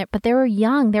 kids but they were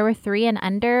young. They were 3 and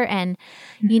under. And,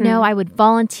 you know, I would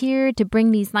volunteer to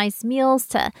bring these nice meals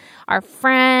to our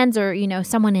friends or, you know,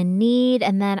 someone in need.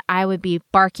 And then I would be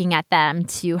barking at them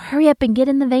to hurry up and get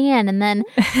in the van. And then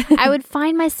I would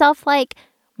find myself like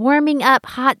warming up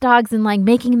hot dogs and like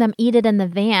making them eat it in the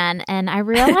van. And I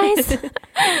realized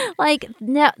like,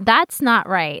 no, that's not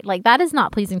right. Like that is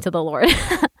not pleasing to the Lord.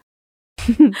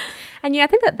 And yeah, I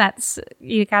think that's,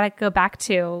 you got to go back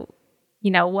to, you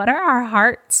know, what are our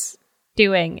hearts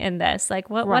doing in this? Like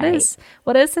what is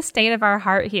the state of our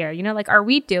heart here? You know, like, are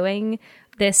we doing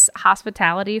this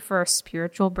hospitality for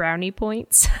spiritual brownie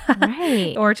points?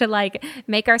 Right. Or to like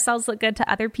make ourselves look good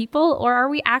to other people? Or are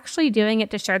we actually doing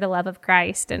it to share the love of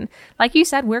Christ? And like you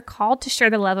said, we're called to share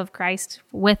the love of Christ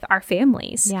with our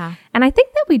families. Yeah. And I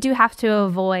think that we do have to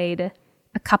avoid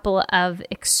a couple of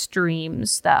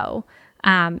extremes though.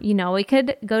 You know, we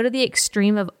could go to the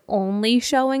extreme of only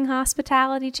showing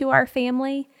hospitality to our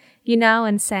family, you know,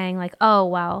 and saying like, oh,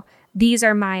 well, these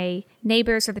are my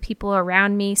neighbors or the people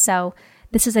around me, so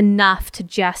this is enough to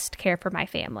just care for my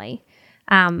family.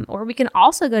 Or we can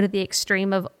also go to the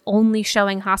extreme of only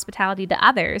showing hospitality to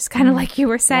others, kind of like you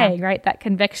were saying, right? That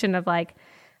conviction of like,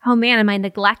 oh man, am I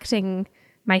neglecting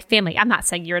my family? I'm not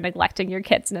saying you're neglecting your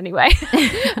kids in any way,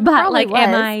 but like,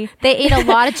 am I? They ate a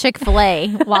lot of Chick-fil-A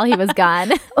while he was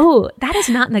gone. Oh, that is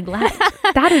not neglect.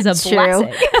 That is a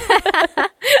blessing.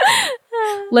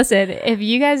 Listen, if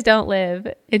you guys don't live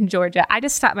in Georgia, I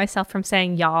just stopped myself from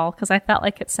saying y'all because I felt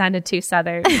like it sounded too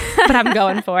Southern, but I'm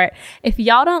going for it. If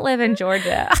y'all don't live in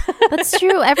Georgia. That's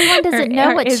true. Everyone doesn't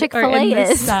know what Chick-fil-A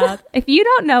is. If you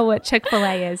don't know what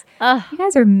Chick-fil-A is, you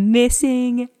guys are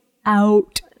missing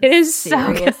out. It is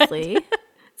seriously. So good.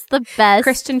 It's the best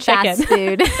Christian fast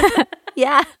chicken. food.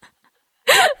 Yeah.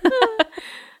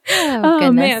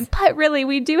 Oh man. But really,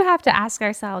 we do have to ask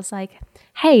ourselves like,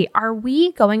 hey, are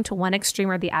we going to one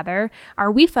extreme or the other?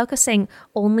 Are we focusing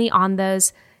only on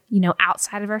those, you know,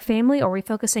 outside of our family, or are we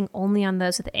focusing only on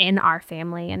those within our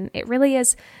family? And it really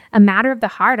is a matter of the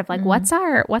heart of like, what's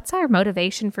our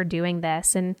motivation for doing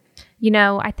this? And, you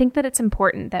know, I think that it's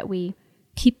important that we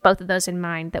keep both of those in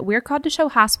mind, that we're called to show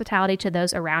hospitality to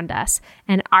those around us.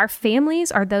 And our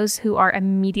families are those who are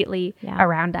immediately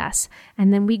around us.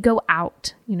 And then we go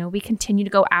out, you know, we continue to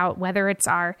go out, whether it's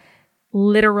our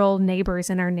literal neighbors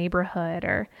in our neighborhood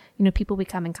or, you know, people we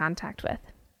come in contact with.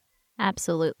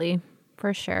 Absolutely.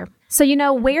 For sure. So, you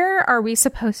know, where are we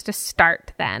supposed to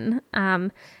start then?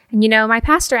 And, you know, my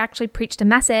pastor actually preached a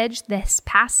message this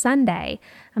past Sunday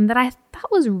that I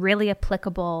thought was really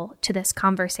applicable to this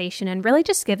conversation and really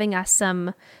just giving us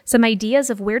some ideas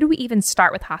of where do we even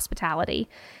start with hospitality.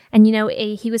 And, you know,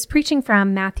 he was preaching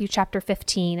from Matthew chapter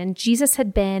 15, and Jesus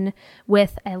had been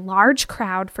with a large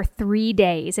crowd for 3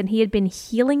 days, and he had been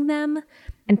healing them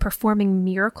and performing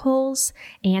miracles,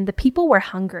 and the people were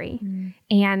hungry.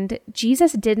 And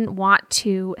Jesus didn't want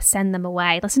to send them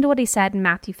away. Listen to what he said in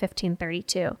Matthew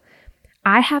 15:32.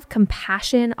 I have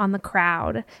compassion on the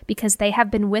crowd because they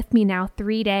have been with me now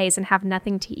 3 days and have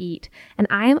nothing to eat, and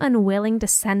I am unwilling to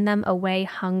send them away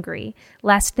hungry,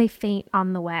 lest they faint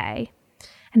on the way.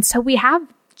 And so we have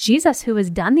Jesus who has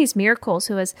done these miracles,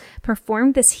 who has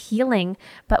performed this healing,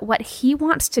 but what he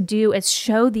wants to do is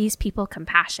show these people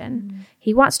compassion.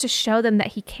 He wants to show them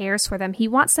that he cares for them. He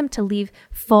wants them to leave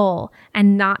full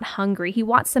and not hungry. He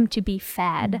wants them to be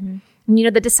fed. And, you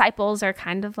know, the disciples are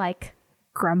kind of like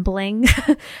grumbling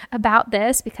about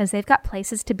this because they've got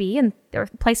places to be and there are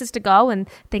places to go and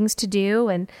things to do.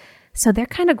 And so they're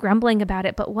kind of grumbling about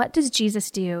it. But what does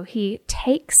Jesus do? He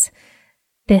takes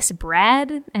this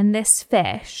bread and this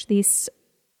fish, these,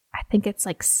 I think it's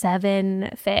like 7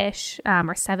 fish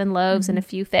or 7 loaves and a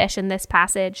few fish in this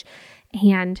passage.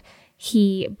 And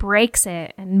he breaks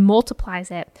it and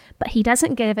multiplies it, but he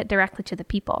doesn't give it directly to the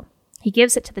people. He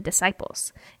gives it to the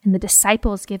disciples, and the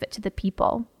disciples give it to the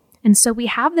people. And so we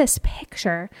have this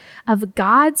picture of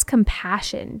God's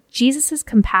compassion, Jesus's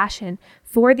compassion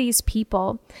for these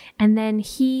people. And then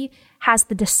he has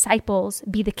the disciples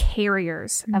be the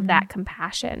carriers of that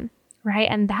compassion, right?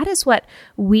 And that is what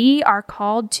we are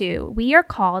called to. We are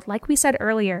called, like we said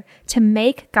earlier, to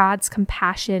make God's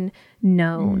compassion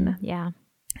known. Yeah.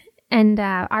 And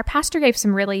our pastor gave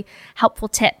some really helpful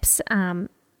tips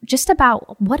just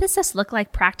about what does this look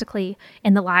like practically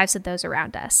in the lives of those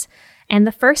around us. And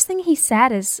the first thing he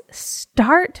said is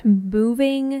start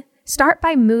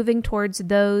by moving towards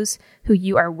those who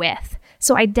you are with.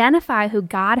 So identify who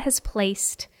God has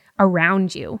placed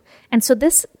around you. And so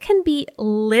this can be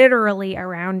literally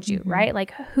around you, right?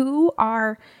 Like, who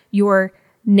are your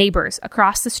neighbors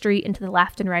across the street and to the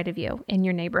left and right of you in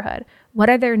your neighborhood? What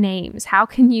are their names? How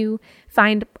can you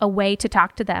find a way to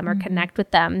talk to them or connect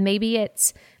with them? Maybe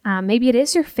it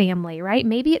is your family, right?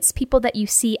 Maybe it's people that you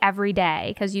see every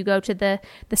day because you go to the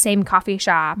same coffee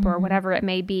shop or whatever it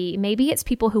may be. Maybe it's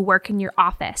people who work in your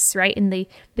office, right? In the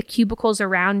cubicles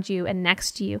around you and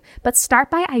next to you. But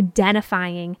start by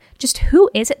identifying just who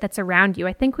is it that's around you.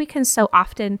 I think we can so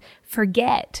often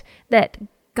forget that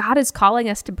God is calling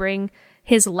us to bring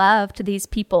his love to these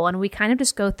people, and we kind of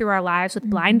just go through our lives with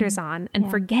blinders on and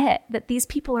forget that these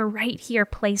people are right here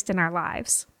placed in our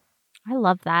lives. I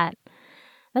love that.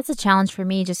 That's a challenge for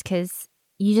me just because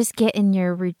you just get in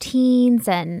your routines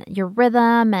and your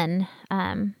rhythm and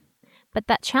but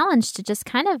that challenge to just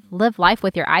kind of live life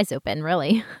with your eyes open,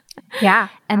 really. Yeah.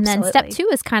 And absolutely. then step 2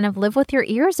 is kind of live with your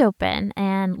ears open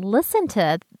and listen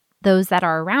to those that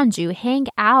are around you, hang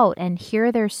out and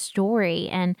hear their story.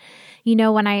 And, you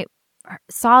know, when I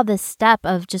saw this step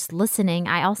of just listening,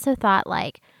 I also thought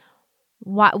like,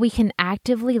 what we can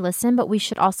actively listen, but we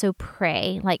should also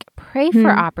pray, like pray for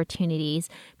opportunities,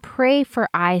 pray for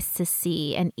eyes to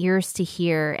see and ears to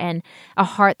hear and a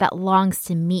heart that longs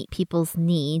to meet people's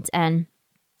needs. And,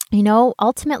 you know,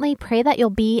 ultimately pray that you'll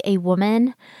be a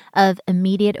woman of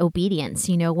immediate obedience.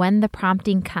 You know, when the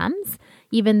prompting comes,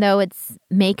 even though it's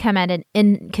may come at an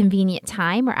inconvenient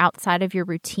time or outside of your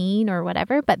routine or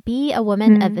whatever, but be a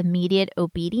woman of immediate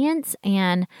obedience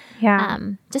and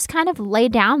just kind of lay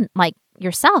down like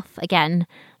yourself again,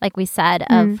 like we said,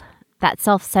 of that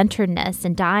self-centeredness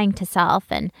and dying to self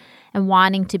and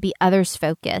wanting to be others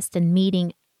focused and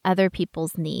meeting other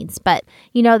people's needs. But,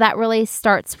 you know, that really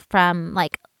starts from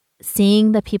like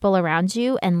seeing the people around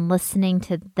you and listening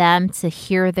to them to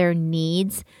hear their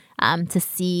needs, to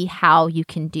see how you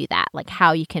can do that, like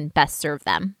how you can best serve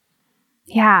them.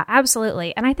 Yeah,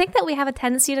 absolutely. And I think that we have a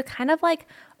tendency to kind of like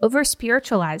over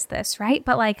spiritualize this, right?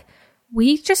 But like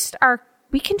we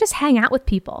can just hang out with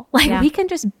people. Like we can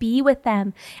just be with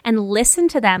them and listen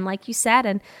to them, like you said,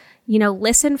 and, you know,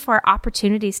 listen for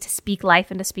opportunities to speak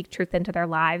life and to speak truth into their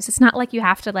lives. It's not like you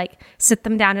have to like sit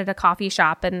them down at a coffee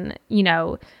shop and, you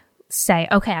know, say,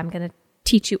 okay, I'm going to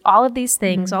teach you all of these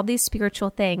things, all these spiritual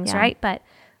things, right? But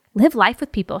live life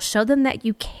with people. Show them that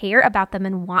you care about them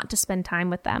and want to spend time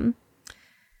with them.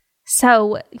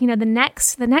 So, you know, the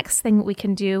next thing we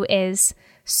can do is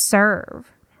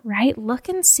serve, right? Look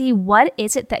and see, what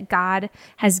is it that God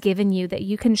has given you that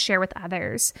you can share with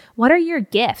others? What are your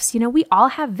gifts? You know, we all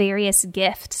have various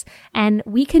gifts and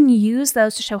we can use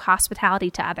those to show hospitality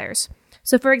to others.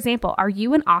 So for example, are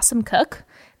you an awesome cook?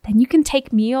 Then you can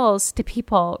take meals to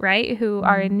people, right, who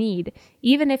are in need.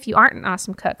 Even if you aren't an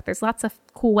awesome cook, there's lots of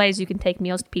cool ways you can take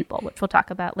meals to people, which we'll talk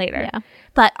about later. Yeah.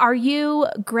 But are you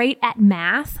great at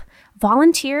math?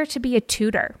 Volunteer to be a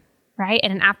tutor, right,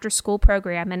 in an after-school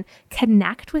program and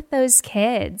connect with those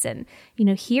kids and, you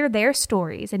know, hear their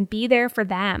stories and be there for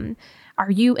them.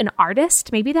 Are you an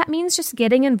artist? Maybe that means just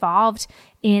getting involved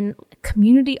in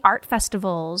community art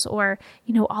festivals or,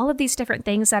 you know, all of these different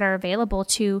things that are available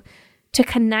to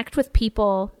connect with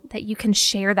people that you can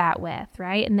share that with,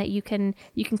 right? And that you can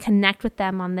connect with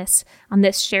them on this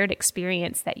shared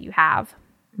experience that you have.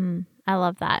 I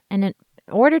love that. And in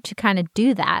order to kind of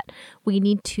do that, we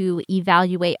need to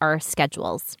evaluate our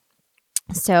schedules.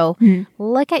 So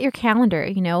look at your calendar.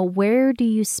 You know, where do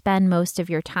you spend most of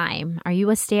your time? Are you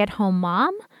a stay-at-home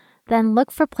mom? Then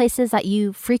look for places that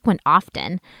you frequent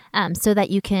often, so that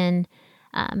you can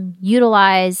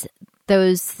utilize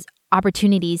those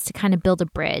opportunities to kind of build a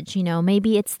bridge. You know,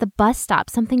 maybe it's the bus stop,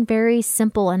 something very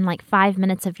simple in like 5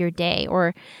 minutes of your day,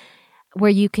 or where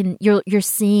you're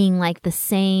seeing like the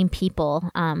same people,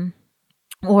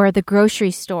 or the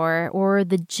grocery store or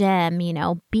the gym. You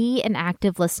know, be an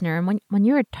active listener. And when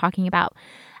you were talking about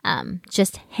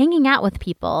just hanging out with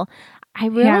people, I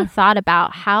really thought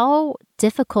about how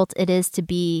difficult it is to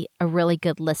be a really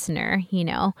good listener, you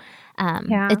know.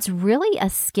 It's really a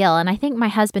skill. And I think my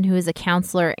husband, who is a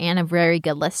counselor and a very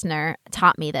good listener,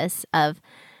 taught me this of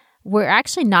we're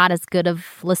actually not as good of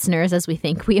listeners as we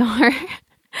think we are.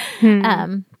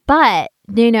 But,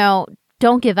 you know,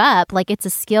 don't give up. Like, it's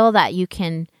a skill that you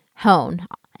can hone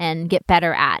and get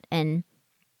better at. And,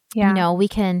 you know,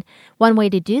 one way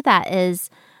to do that is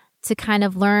to kind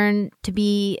of learn to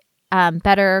be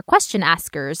better question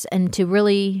askers and to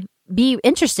really be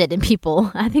interested in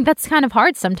people. I think that's kind of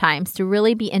hard sometimes to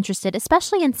really be interested,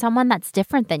 especially in someone that's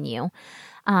different than you.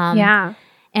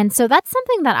 And so that's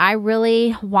something that I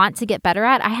really want to get better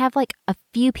at. I have like a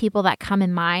few people that come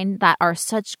in mind that are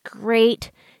such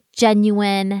great,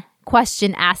 genuine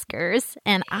question askers.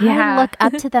 And I look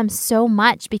up to them so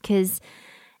much because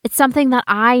it's something that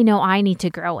I know I need to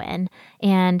grow in.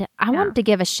 And I wanted to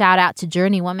give a shout out to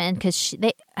Journey Woman because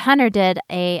Hunter did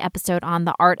a episode on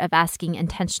the art of asking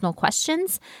intentional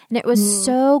questions. And it was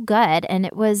so good. And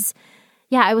it was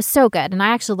so good. And I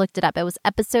actually looked it up. It was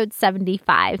episode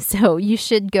 75. So you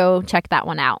should go check that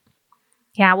one out.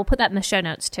 Yeah, we'll put that in the show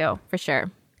notes too. For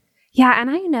sure. Yeah, and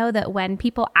I know that when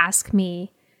people ask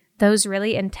me those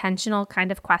really intentional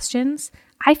kind of questions,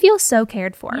 I feel so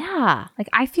cared for. Yeah. Like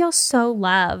I feel so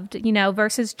loved,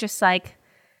 versus just like,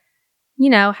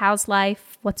 how's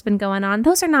life? What's been going on?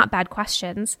 Those are not bad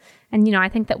questions. And, I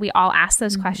think that we all ask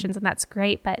those questions and that's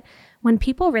great. But when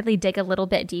people really dig a little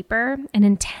bit deeper and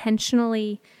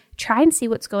intentionally try and see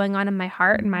what's going on in my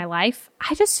heart and my life,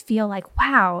 I just feel like,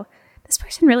 wow, this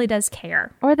person really does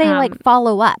care. Or they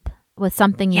follow up with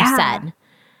something you said.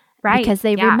 Right. Because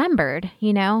they remembered,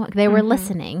 they were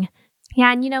listening.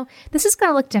 Yeah. And, this is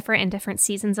going to look different in different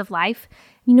seasons of life.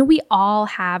 We all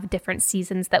have different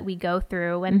seasons that we go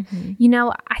through. And,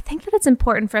 I think that it's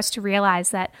important for us to realize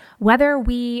that whether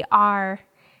we are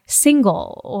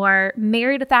single or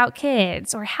married without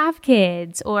kids or have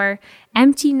kids or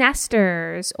empty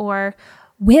nesters or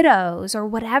widows or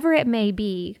whatever it may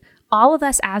be, all of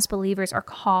us as believers are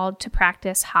called to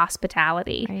practice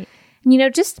hospitality. Right.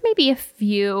 Just maybe a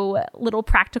few little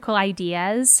practical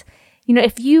ideas.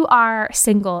 If you are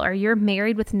single or you're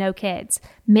married with no kids,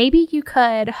 maybe you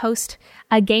could host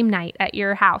a game night at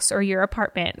your house or your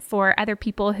apartment for other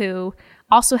people who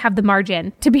also have the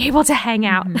margin to be able to hang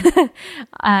out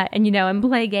and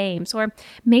play games. Or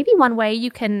maybe one way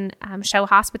you can show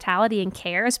hospitality and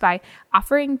care is by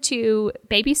offering to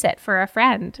babysit for a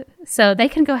friend so they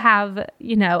can go have,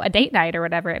 a date night or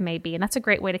whatever it may be. And that's a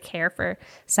great way to care for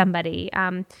somebody.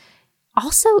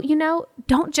 Also,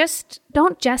 don't just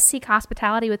seek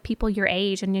hospitality with people your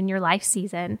age and in your life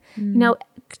season.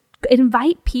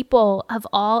 Invite people of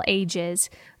all ages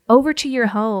over to your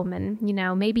home. And,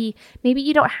 maybe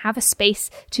you don't have a space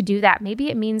to do that. Maybe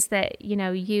it means that,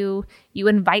 you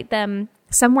invite them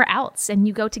somewhere else and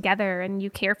you go together and you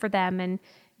care for them and,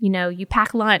 you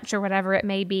pack lunch or whatever it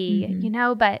may be,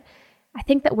 but I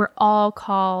think that we're all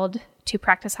called to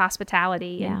practice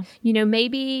hospitality. Yeah. And,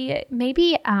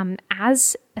 maybe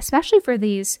as, especially for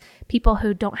these people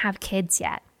who don't have kids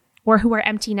yet or who are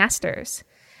empty nesters,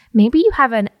 maybe you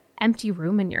have an empty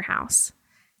room in your house.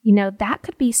 That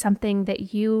could be something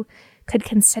that you could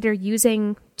consider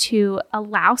using to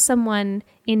allow someone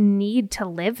in need to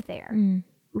live there,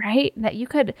 right? That you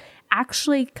could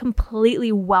actually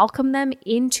completely welcome them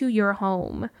into your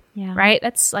home, right?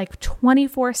 That's like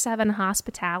 24/7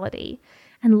 hospitality.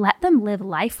 And let them live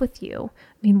life with you.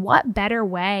 I mean, what better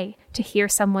way to hear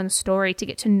someone's story, to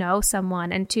get to know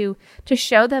someone and to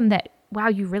show them that, wow,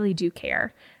 you really do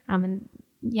care.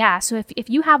 So if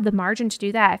you have the margin to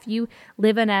do that, if you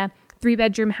live in a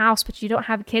 3-bedroom house, but you don't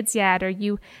have kids yet, or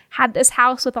you had this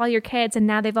house with all your kids and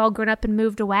now they've all grown up and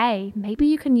moved away, maybe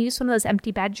you can use one of those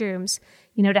empty bedrooms,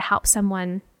 to help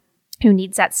someone who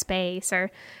needs that space. Or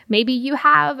maybe you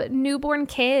have newborn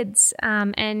kids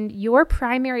and your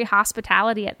primary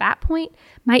hospitality at that point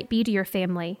might be to your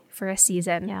family for a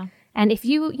season. Yeah. And if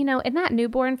you, in that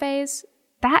newborn phase,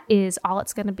 that is all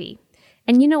it's going to be.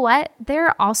 And you know what? There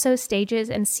are also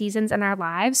stages and seasons in our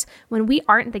lives when we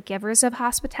aren't the givers of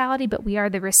hospitality, but we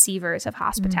are the receivers of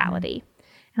hospitality.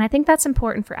 And I think that's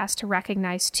important for us to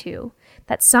recognize too,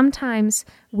 that sometimes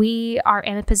we are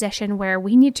in a position where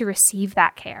we need to receive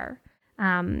that care.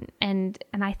 And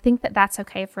I think that that's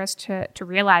okay for us to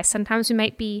realize. Sometimes we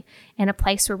might be in a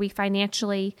place where we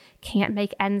financially can't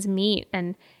make ends meet,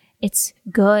 and it's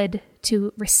good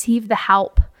to receive the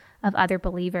help of other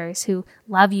believers who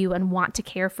love you and want to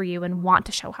care for you and want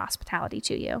to show hospitality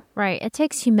to you. Right. It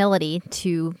takes humility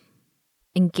to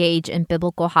engage in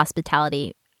biblical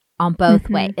hospitality on both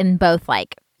in both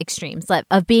extremes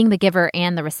of being the giver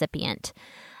and the recipient.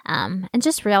 And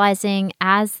just realizing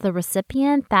as the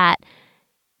recipient that,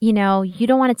 you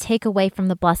don't want to take away from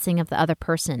the blessing of the other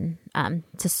person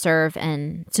to serve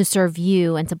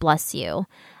you and to bless you.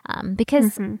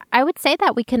 Because I would say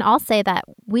that we can all say that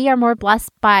we are more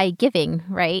blessed by giving,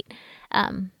 right?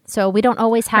 So we don't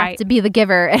always have to be the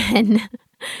giver, and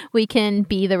we can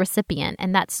be the recipient,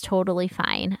 and that's totally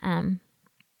fine.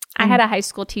 I had a high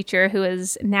school teacher who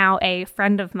is now a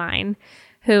friend of mine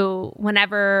who,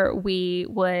 whenever we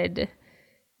would,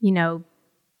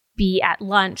 be at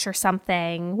lunch or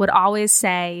something, would always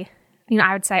say,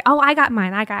 I would say, "Oh, I got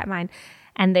mine.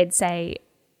 And they'd say,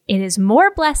 "It is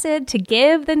more blessed to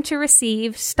give than to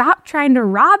receive. Stop trying to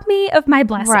rob me of my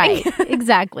blessing." Right,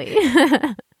 exactly.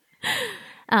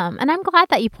 And I'm glad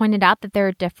that you pointed out that there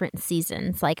are different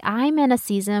seasons. Like I'm in a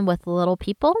season with little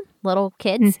people, little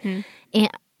kids, and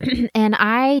and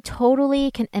I totally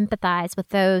can empathize with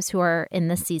those who are in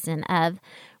this season of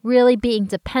really being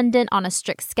dependent on a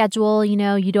strict schedule. You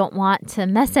know, you don't want to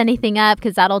mess anything up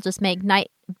because that'll just make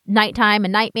nighttime a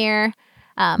nightmare.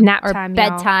 Nap or time,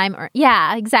 bedtime, or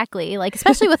yeah, exactly. Like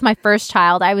especially with my first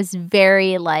child, I was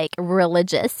very like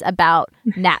religious about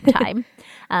nap time.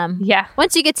 Yeah.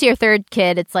 Once you get to your third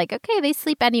kid, it's like, okay, they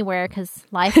sleep anywhere because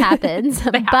life happens.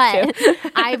 But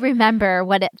I remember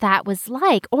what that was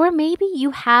like. Or maybe you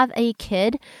have a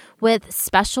kid with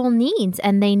special needs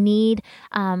and they need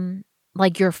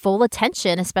like your full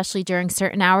attention, especially during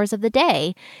certain hours of the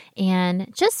day.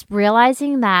 And just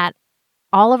realizing that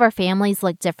all of our families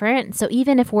look different. So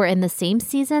even if we're in the same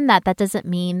season, that doesn't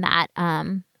mean that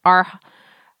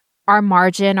our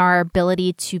margin, our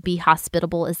ability to be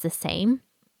hospitable is the same.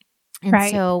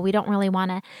 And so we don't really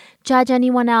want to judge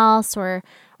anyone else or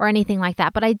anything like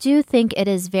that. But I do think it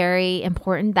is very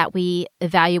important that we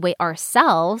evaluate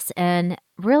ourselves and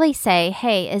really say,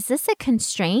 hey, is this a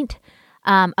constraint,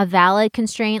 a valid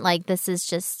constraint? Like this is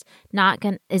just not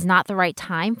the right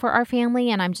time for our family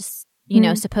and I'm just,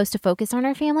 supposed to focus on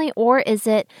our family? Or is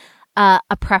it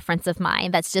a preference of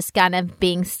mine that's just kind of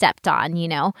being stepped on,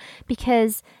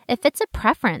 Because if it's a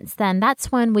preference, then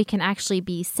that's when we can actually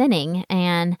be sinning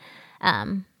and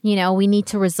we need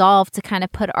to resolve to kind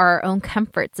of put our own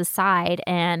comforts aside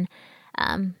and,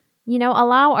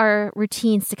 allow our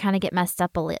routines to kind of get messed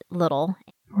up a little.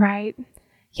 Right.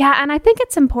 Yeah. And I think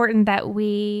it's important that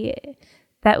we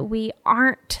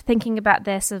aren't thinking about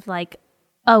this of like,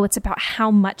 oh, it's about how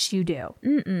much you do.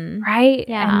 Right.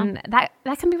 Yeah. And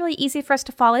that can be really easy for us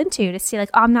to fall into, to see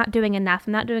like, oh, I'm not doing enough.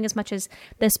 I'm not doing as much as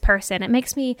this person. It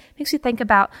makes me think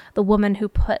about the woman who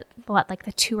put like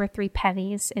the 2 or 3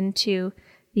 pennies into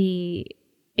the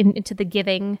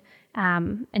giving.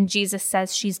 And Jesus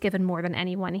says she's given more than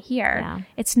anyone here. Yeah.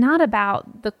 It's not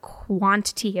about the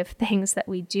quantity of things that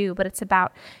we do, but it's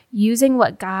about using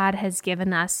what God has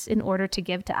given us in order to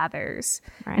give to others.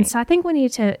 Right. And so I think we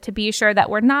need to be sure that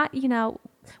we're not, we don't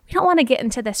want to get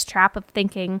into this trap of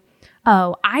thinking,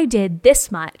 oh, I did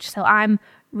this much, so I'm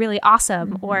really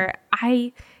awesome, or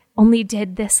I only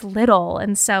did this little,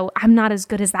 and so I'm not as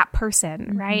good as that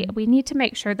person, right? We need to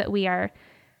make sure that we are,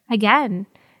 again,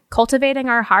 cultivating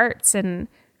our hearts and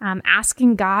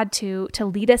asking God to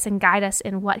lead us and guide us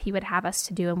in what he would have us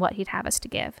to do and what he'd have us to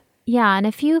give. Yeah, and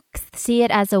if you see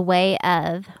it as a way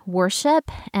of worship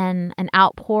and an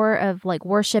outpour of like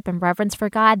worship and reverence for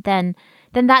God, then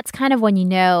that's kind of when you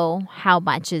know how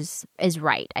much is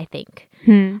right, I think.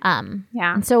 Yeah.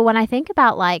 And so when I think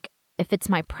about like if it's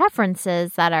my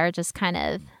preferences that are just kind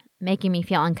of making me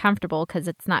feel uncomfortable because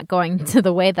it's not going to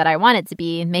the way that I want it to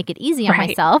be and make it easy on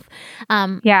myself.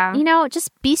 Just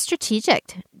be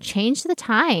strategic. Change the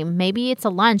time. Maybe it's a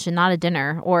lunch and not a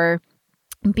dinner, or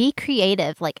be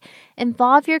creative. Like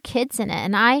involve your kids in it.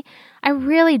 And I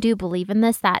really do believe in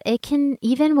this, that it can,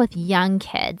 even with young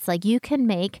kids, like you can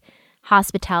make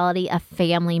hospitality a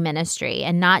family ministry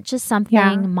and not just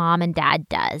something mom and dad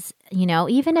does.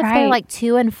 Even if they're like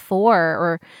 2 and 4,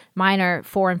 or mine are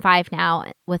 4 and 5 now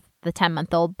with the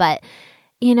 10-month-old, but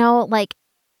like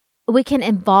we can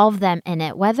involve them in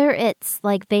it, whether it's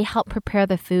like they help prepare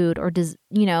the food or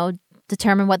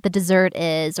determine what the dessert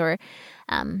is, or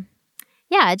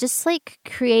just like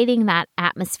creating that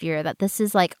atmosphere that this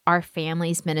is like our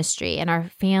family's ministry and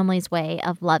our family's way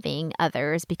of loving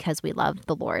others because we love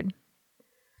the Lord.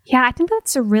 Yeah, I think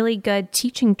that's a really good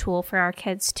teaching tool for our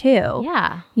kids too.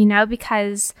 Yeah.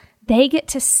 Because they get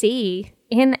to see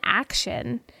in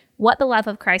action what the love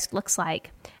of Christ looks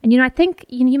like. And, I think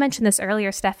you mentioned this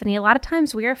earlier, Stephanie, a lot of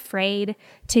times we're afraid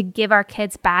to give our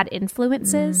kids bad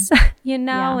influences,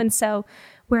 and so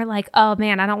we're like, oh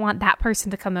man, I don't want that person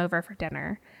to come over for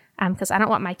dinner because I don't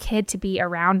want my kid to be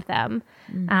around them.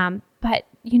 But,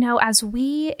 as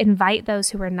we invite those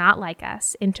who are not like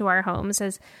us into our homes,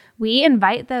 as we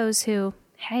invite those who,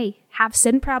 hey, have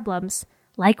sin problems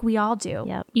like we all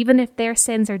do, even if their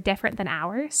sins are different than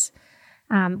ours,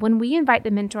 when we invite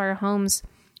them into our homes,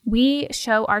 we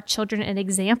show our children an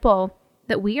example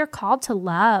that we are called to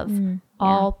love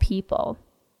all people,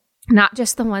 not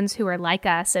just the ones who are like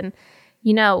us. And,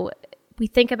 we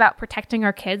think about protecting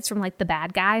our kids from like the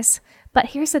bad guys, but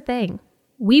here's the thing.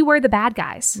 We were the bad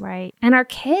guys. Right. And our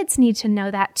kids need to know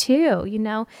that too,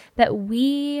 that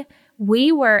we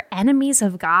were enemies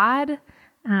of God,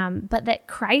 but that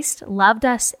Christ loved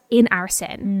us in our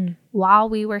sin while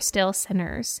we were still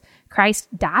sinners.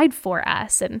 Christ died for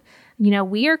us. And,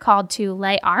 we are called to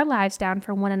lay our lives down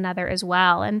for one another as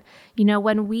well. And,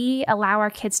 when we allow our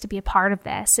kids to be a part of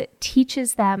this, it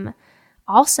teaches them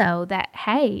also that,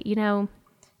 hey,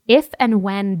 if and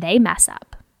when they mess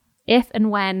up, if and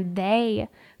when they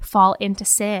fall into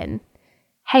sin,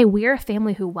 hey, we're a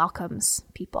family who welcomes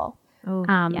people.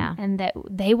 And that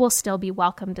they will still be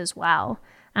welcomed as well.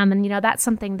 And, that's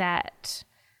something that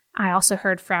I also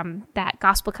heard from that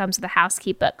Gospel Comes with a House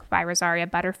Key book by Rosaria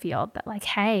Butterfield, that like,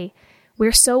 hey,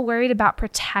 we're so worried about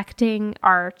protecting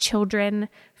our children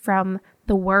from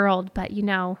the world, but,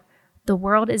 the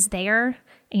world is there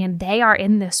and they are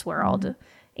in this world.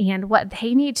 And what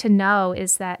they need to know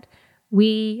is that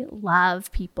we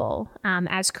love people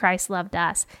as Christ loved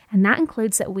us. And that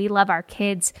includes that we love our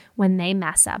kids when they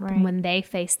mess up and when they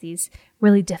face these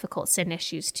really difficult sin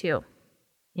issues too.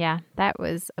 Yeah, that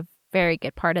was a very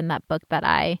good part in that book that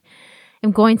I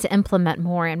am going to implement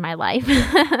more in my life.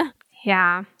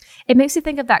 Yeah. It makes me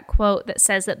think of that quote that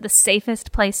says that the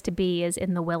safest place to be is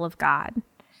in the will of God.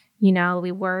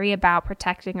 We worry about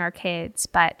protecting our kids,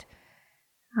 but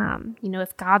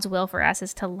if God's will for us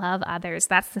is to love others,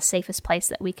 that's the safest place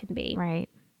that we can be. Right.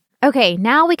 Okay,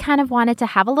 now we kind of wanted to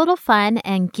have a little fun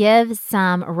and give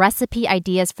some recipe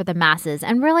ideas for the masses.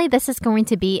 And really, this is going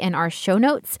to be in our show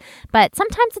notes, but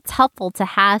sometimes it's helpful to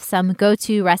have some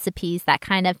go-to recipes that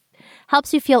kind of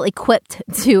helps you feel equipped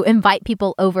to invite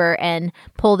people over and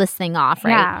pull this thing off,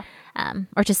 right? Yeah.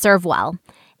 Or to serve well.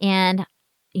 And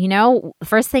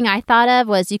first thing I thought of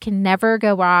was you can never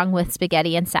go wrong with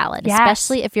spaghetti and salad,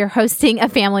 especially if you're hosting a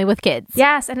family with kids.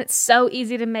 Yes, and it's so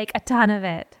easy to make a ton of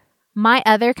it. My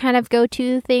other kind of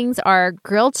go-to things are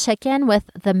grilled chicken with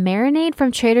the marinade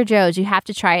from Trader Joe's. You have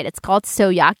to try it. It's called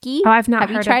soyaki. Oh, I've not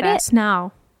heard of this.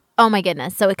 No. Oh my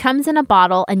goodness. So it comes in a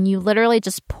bottle and you literally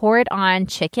just pour it on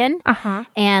chicken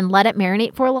and let it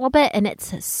marinate for a little bit. And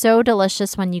it's so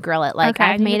delicious when you grill it. Like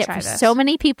I've made it for so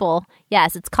many people.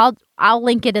 Yes, it's called, I'll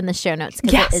link it in the show notes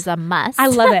because it is a must. I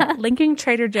love it. Linking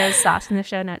Trader Joe's sauce in the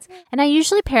show notes. And I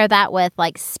usually pair that with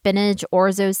like spinach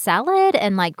orzo salad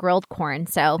and like grilled corn.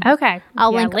 So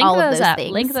I'll link all of those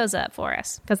things. Link those up for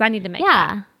us because I need to make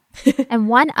that. And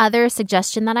one other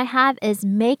suggestion that I have is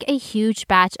make a huge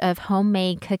batch of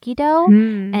homemade cookie dough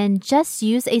and just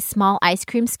use a small ice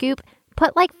cream scoop.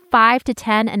 Put like 5 to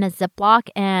 10 in a Ziploc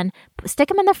and stick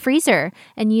them in the freezer.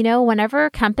 And, whenever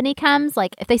company comes,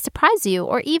 like if they surprise you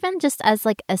or even just as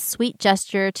like a sweet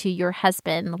gesture to your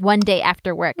husband one day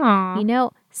after work,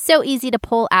 so easy to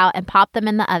pull out and pop them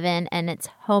in the oven and it's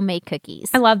homemade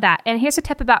cookies. I love that. And here's a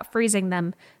tip about freezing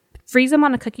them. Freeze them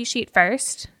on a cookie sheet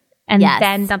first. And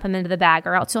then dump them into the bag,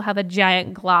 or else you'll have a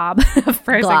giant glob of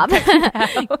frozen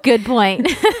cookie dough. Good point.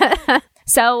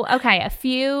 So, okay, a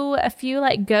few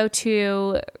like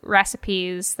go-to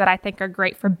recipes that I think are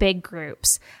great for big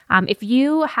groups. If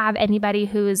you have anybody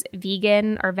who's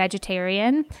vegan or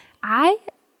vegetarian, I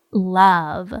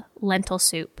love lentil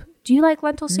soup. Do you like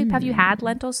lentil soup? Have you had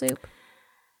lentil soup?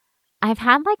 I've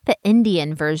had like the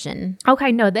Indian version.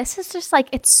 Okay, no, this is just like,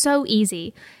 it's so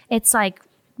easy. It's like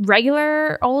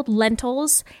regular old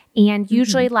lentils and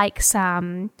usually like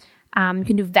some, you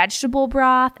can do vegetable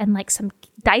broth and like some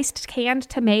diced canned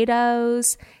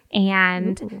tomatoes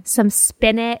and some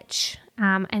spinach.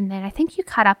 And then I think you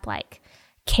cut up like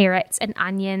carrots and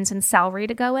onions and celery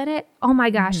to go in it. Oh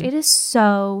my gosh, it is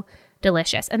so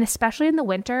delicious. And especially in the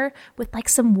winter with like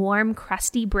some warm,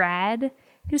 crusty bread,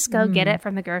 just go get it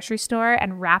from the grocery store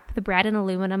and wrap the bread in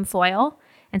aluminum foil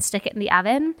and stick it in the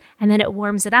oven, and then it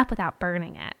warms it up without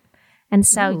burning it. And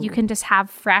so you can just have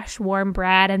fresh, warm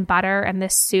bread and butter and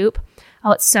this soup.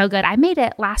 Oh, it's so good. I made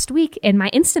it last week in my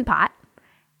Instant Pot,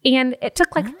 and it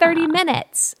took like 30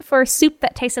 minutes for a soup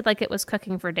that tasted like it was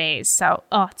cooking for days. So,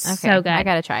 it's so good. I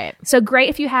got to try it. So great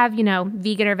if you have,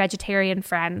 vegan or vegetarian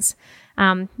friends.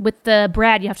 With the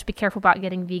bread, you have to be careful about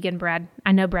getting vegan bread.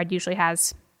 I know bread usually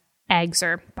has eggs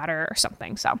or butter or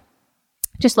something. So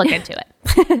just look into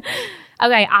it.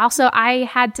 Okay. Also, I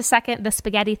had to second the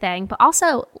spaghetti thing, but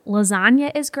also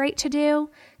lasagna is great to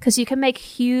do because you can make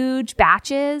huge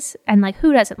batches, and like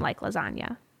who doesn't like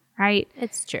lasagna, right?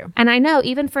 It's true. And I know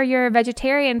even for your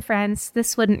vegetarian friends,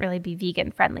 this wouldn't really be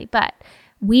vegan friendly, but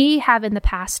we have in the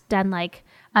past done like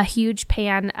a huge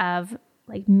pan of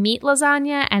like meat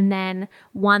lasagna and then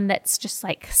one that's just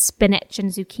like spinach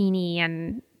and zucchini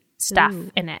and stuff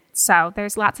in it. So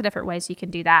there's lots of different ways you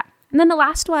can do that. And then the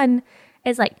last one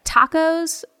is like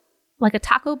tacos, like a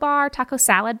taco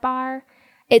salad bar.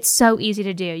 It's so easy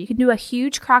to do. You can do a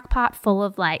huge crock pot full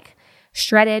of like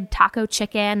shredded taco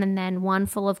chicken and then one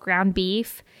full of ground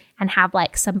beef and have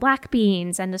like some black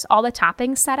beans and just all the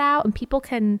toppings set out, and people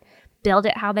can build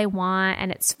it how they want,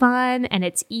 and it's fun and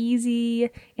it's easy.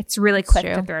 It's really quick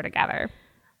to throw together.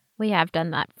 We have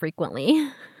done that frequently.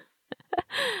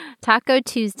 Taco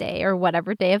Tuesday or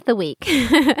whatever day of the week.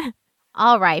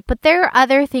 All right, but there are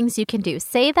other things you can do.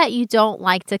 Say that you don't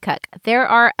like to cook. There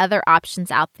are other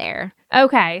options out there.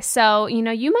 Okay, so, you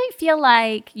might feel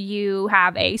like you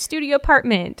have a studio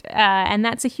apartment, and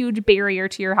that's a huge barrier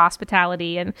to your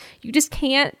hospitality, and you just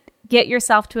can't get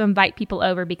yourself to invite people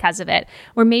over because of it.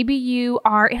 Or maybe you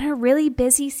are in a really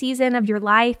busy season of your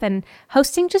life and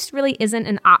hosting just really isn't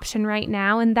an option right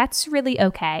now, and that's really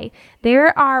okay.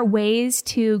 There are ways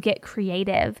to get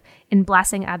creative in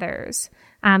blessing others.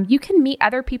 You can meet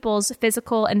other people's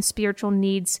physical and spiritual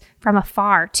needs from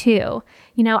afar too.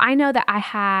 I know that I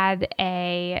had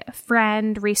a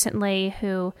friend recently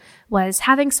who was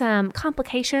having some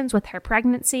complications with her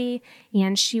pregnancy,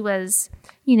 and she was,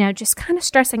 just kind of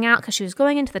stressing out because she was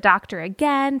going into the doctor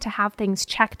again to have things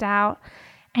checked out.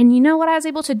 And what I was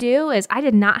able to do is I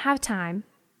did not have time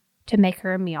to make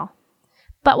her a meal.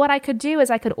 But what I could do is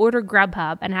I could order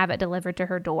Grubhub and have it delivered to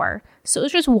her door. So it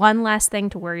was just one less thing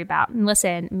to worry about. And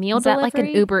listen, meal delivery. Is that like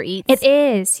an Uber Eats? It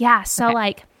is, yeah. So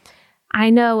I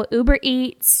know Uber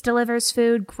Eats delivers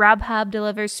food, Grubhub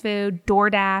delivers food,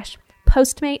 DoorDash,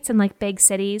 Postmates in big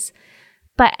cities.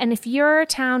 And if your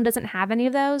town doesn't have any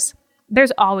of those,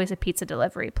 there's always a pizza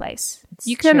delivery place.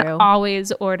 You can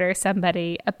always order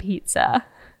somebody a pizza.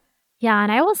 Yeah,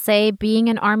 and I will say, being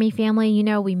an Army family,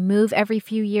 we move every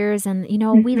few years and,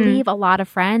 we leave a lot of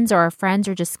friends, or our friends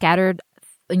are just scattered,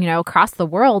 across the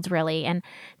world, really. And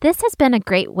this has been a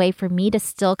great way for me to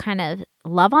still kind of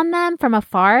love on them from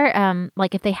afar.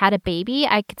 Like if they had a baby,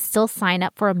 I could still sign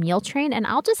up for a meal train and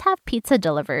I'll just have pizza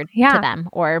delivered to them.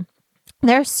 Or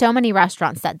there are so many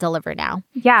restaurants that deliver now.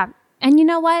 Yeah. And you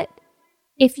know what?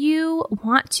 If you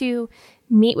want to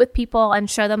meet with people and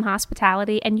show them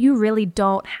hospitality and you really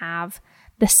don't have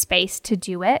the space to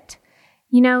do it,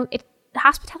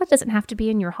 hospitality doesn't have to be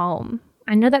in your home.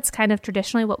 I know that's kind of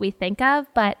traditionally what we think of,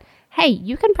 but hey,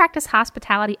 you can practice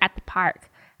hospitality at the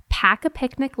park. Pack a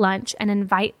picnic lunch and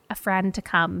invite a friend to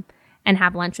come and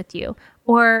have lunch with you.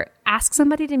 Or ask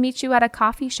somebody to meet you at a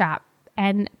coffee shop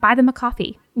and buy them a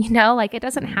coffee. It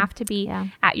doesn't have to be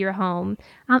at your home.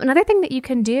 Another thing that you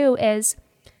can do is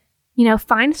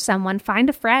find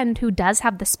a friend who does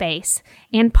have the space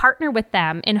and partner with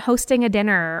them in hosting a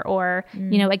dinner or,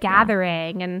 a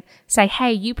gathering and say,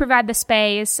 hey, you provide the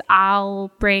space.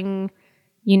 I'll bring,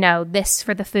 this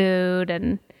for the food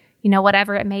and,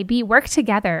 whatever it may be. Work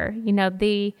together.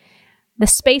 The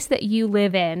space that you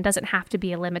live in doesn't have to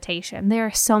be a limitation. There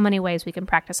are so many ways we can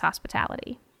practice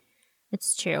hospitality.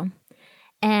 It's true.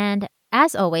 And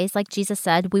as always, like Jesus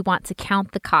said, we want to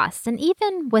count the cost. And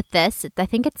even with this, I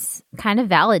think it's kind of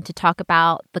valid to talk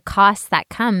about the cost that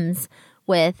comes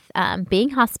with being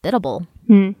hospitable.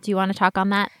 Do you want to talk on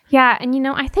that? Yeah. And,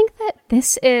 I think that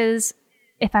this is,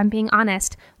 if I'm being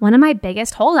honest, one of my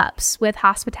biggest holdups with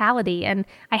hospitality. And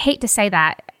I hate to say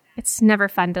that. It's never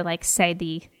fun to say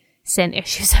the sin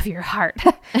issues of your heart.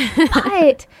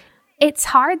 But it's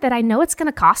hard that I know it's going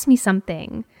to cost me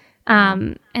something.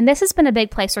 And this has been a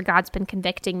big place where God's been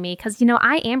convicting me because,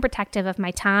 I am protective of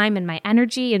my time and my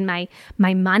energy and my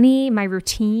money, my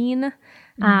routine.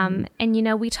 And,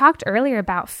 we talked earlier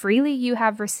about freely you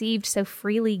have received, so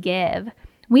freely give.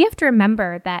 We have to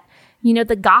remember that,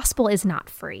 the gospel is not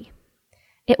free.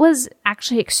 It was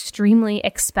actually extremely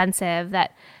expensive,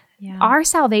 that our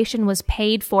salvation was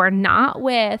paid for not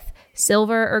with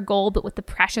silver or gold, but with the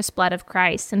precious blood of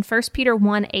Christ. And 1 Peter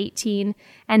 1:18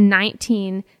 and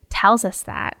 19 tells us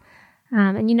that.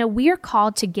 And, we are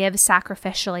called to give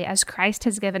sacrificially as Christ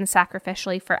has given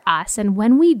sacrificially for us. And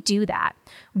when we do that,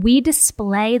 we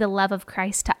display the love of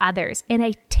Christ to others in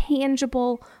a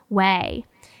tangible way.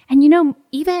 And,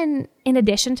 even in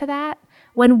addition to that,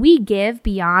 when we give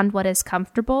beyond what is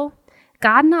comfortable,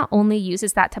 God not only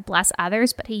uses that to bless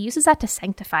others, but he uses that to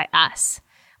sanctify us.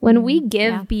 When we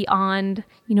give beyond,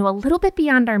 a little bit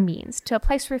beyond our means to a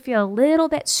place where we feel a little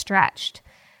bit stretched,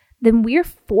 then we're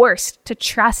forced to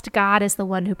trust God as the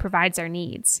one who provides our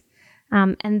needs.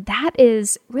 And that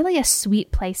is really a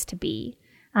sweet place to be,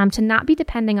 to not be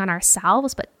depending on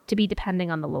ourselves, but to be depending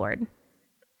on the Lord.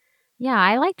 Yeah,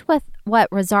 I liked what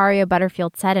Rosario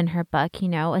Butterfield said in her book.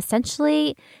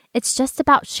 Essentially, it's just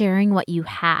about sharing what you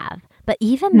have. But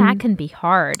even that can be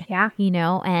hard. Yeah.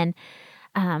 And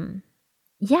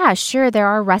sure, there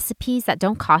are recipes that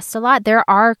don't cost a lot. There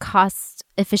are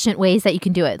cost-efficient ways that you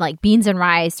can do it, like beans and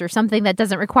rice or something that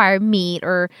doesn't require meat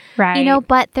or,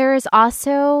 but there's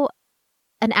also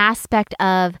an aspect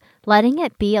of letting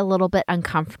it be a little bit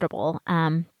uncomfortable.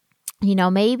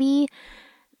 Maybe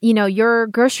your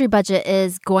grocery budget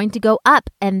is going to go up,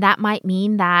 and that might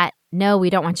mean that, no, we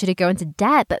don't want you to go into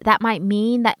debt, but that might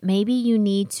mean that maybe you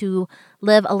need to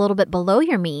live a little bit below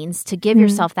your means to give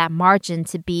yourself that margin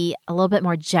to be a little bit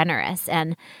more generous.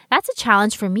 And that's a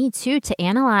challenge for me too, to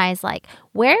analyze, like,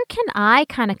 where can I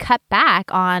kind of cut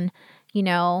back on,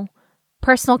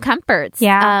 personal comforts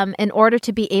in order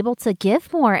to be able to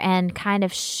give more and kind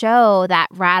of show that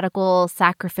radical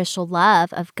sacrificial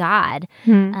love of God.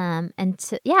 I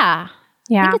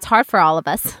think it's hard for all of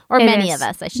us, or many of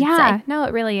us, I should say. Yeah, no,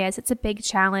 it really is. It's a big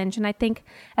challenge. And I think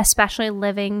especially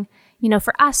living,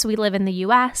 for us, we live in the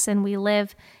U.S. and we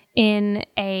live in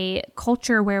a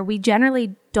culture where we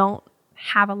generally don't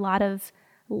have a lot of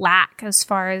lack as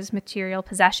far as material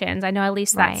possessions. I know at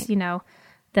least that's,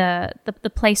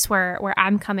 the place where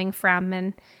I'm coming from.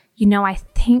 And, I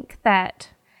think that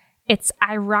it's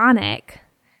ironic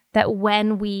that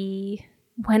when we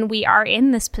are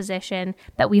in this position,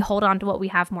 that we hold on to what we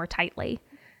have more tightly.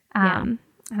 And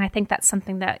I think that's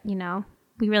something that,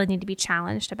 we really need to be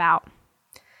challenged about.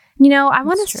 I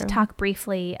want us to talk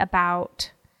briefly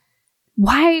about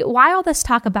why all this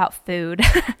talk about food,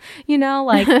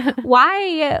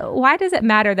 why does it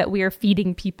matter that we are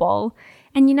feeding people?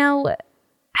 And,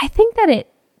 I think that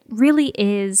it really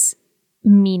is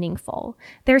meaningful.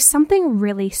 There's something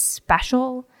really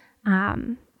special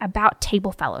about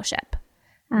table fellowship.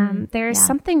 There's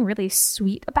something really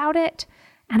sweet about it.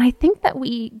 And I think that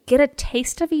we get a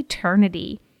taste of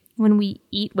eternity when we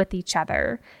eat with each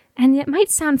other. And it might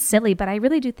sound silly, but I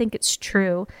really do think it's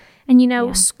true.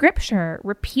 And, Scripture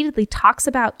repeatedly talks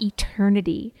about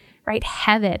eternity, right?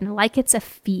 Heaven, like it's a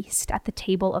feast at the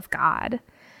table of God.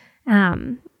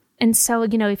 And so,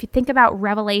 if you think about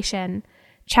Revelation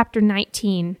chapter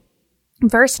 19,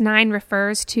 verse 9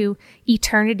 refers to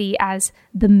eternity as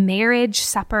the marriage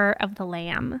supper of the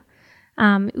Lamb.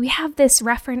 We have this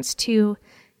reference to,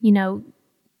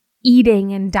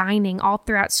 eating and dining all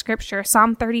throughout Scripture.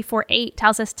 Psalm 34:8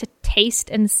 tells us to taste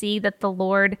and see that the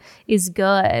Lord is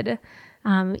good.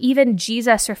 Even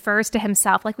Jesus refers to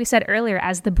himself, like we said earlier,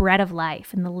 as the bread of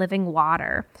life and the living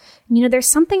water. There's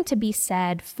something to be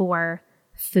said for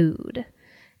food.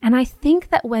 And I think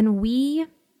that when we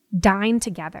dine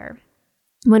together,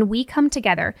 when we come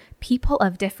together, people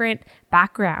of different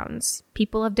backgrounds,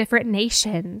 people of different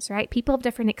nations, right? People of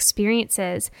different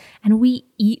experiences, and we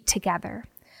eat together,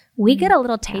 we get a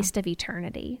little taste of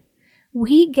eternity.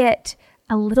 We get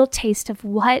a little taste of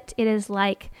what it is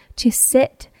like to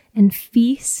sit and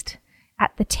feast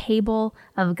at the table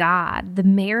of God, the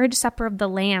marriage supper of the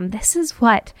Lamb. This is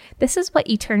what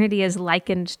eternity is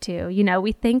likened to.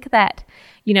 We think that,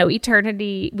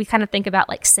 eternity, we kind of think about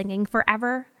like singing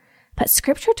forever. But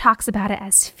Scripture talks about it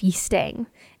as feasting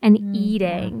and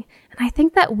eating. And I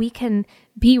think that we can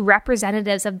be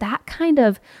representatives of that kind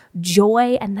of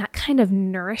joy and that kind of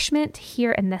nourishment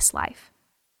here in this life.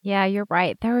 Yeah, you're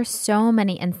right. There are so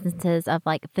many instances of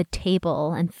like the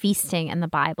table and feasting in the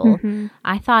Bible.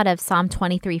 I thought of Psalm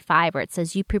 23:5, where it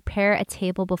says, "You prepare a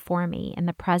table before me in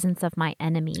the presence of my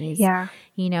enemies." Yeah.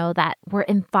 That we're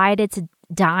invited to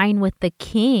dine with the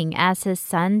King as his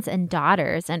sons and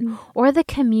daughters, or the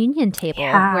communion table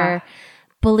where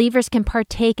believers can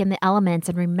partake in the elements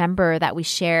and remember that we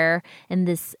share in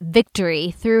this victory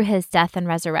through his death and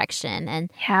resurrection.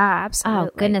 And absolutely.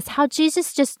 Oh goodness, how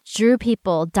Jesus just drew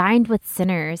people, dined with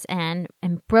sinners, and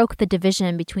broke the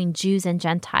division between Jews and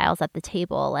Gentiles at the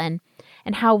table, and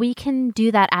how we can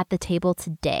do that at the table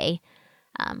today.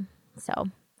 So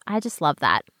I just love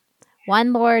that.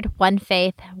 One Lord, one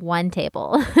faith, one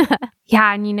table.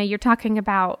 Yeah, and you're talking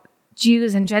about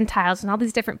Jews and Gentiles and all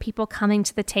these different people coming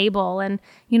to the table. And,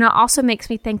 it also makes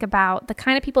me think about the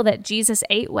kind of people that Jesus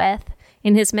ate with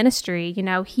in his ministry.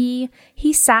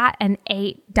 He sat and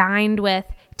dined with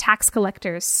tax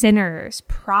collectors, sinners,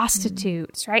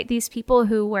 prostitutes, right? These people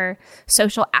who were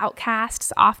social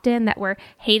outcasts often, that were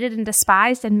hated and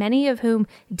despised, and many of whom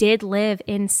did live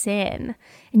in sin.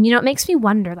 And, it makes me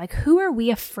wonder, like, who are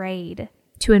we afraid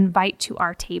to invite to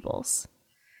our tables?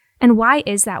 And why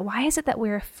is that? Why is it that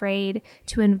we're afraid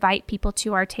to invite people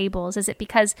to our tables? Is it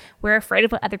because we're afraid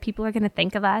of what other people are going to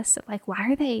think of us? Like,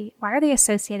 why are they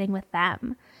associating with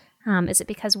them? Is it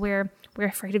because we're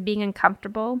afraid of being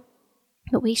uncomfortable?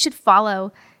 But we should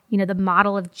follow, the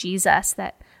model of Jesus,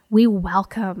 that we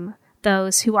welcome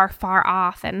those who are far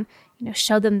off and,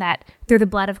 show them that through the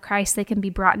blood of Christ, they can be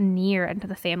brought near into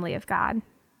the family of God.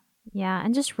 Yeah,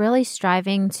 and just really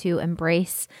striving to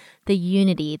embrace the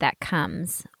unity that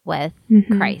comes with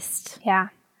Christ. Yeah.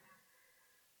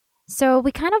 So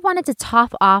we kind of wanted to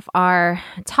top off our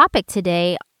topic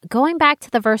today, going back to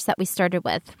the verse that we started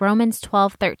with, Romans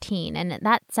 12:13, and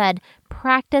that said,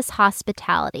 practice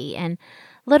hospitality. And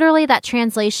literally that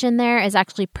translation there is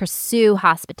actually pursue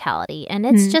hospitality. And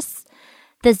it's just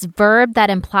this verb that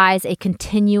implies a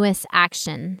continuous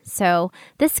action. So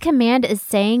this command is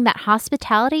saying that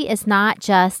hospitality is not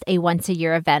just a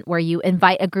once-a-year event where you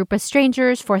invite a group of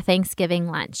strangers for Thanksgiving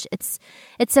lunch. It's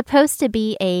supposed to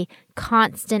be a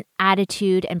constant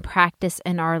attitude and practice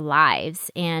in our lives.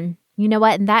 And you know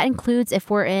what? And that includes if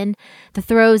we're in the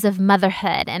throes of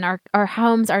motherhood and our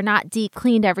homes are not deep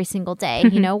cleaned every single day.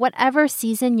 You know, whatever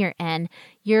season you're in,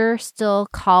 you're still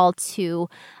called to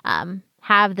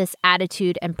have this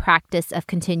attitude and practice of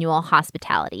continual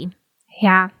hospitality.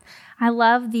 Yeah. I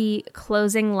love the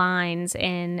closing lines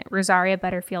in Rosaria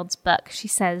Butterfield's book. She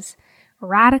says,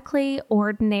 radically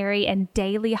ordinary and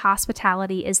daily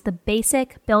hospitality is the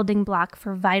basic building block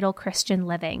for vital Christian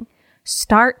living.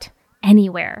 Start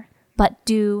anywhere, but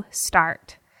do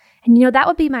start. And, you know, that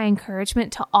would be my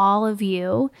encouragement to all of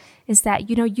you is that,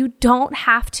 you know, you don't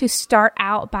have to start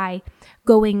out by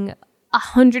going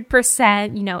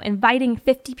 100%, you know, inviting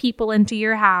 50 people into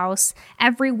your house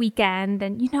every weekend.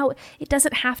 And, you know, it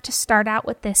doesn't have to start out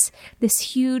with this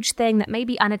huge thing that may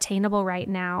be unattainable right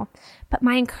now. But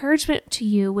my encouragement to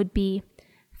you would be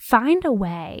find a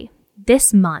way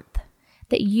this month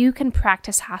that you can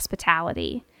practice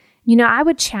hospitality. You know, I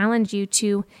would challenge you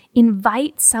to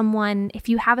invite someone, if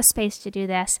you have a space to do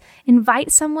this, invite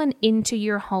someone into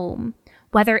your home,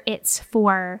 whether it's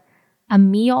for a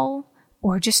meal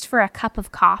or just for a cup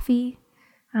of coffee,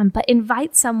 but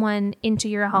invite someone into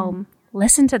your home,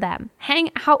 listen to them, hang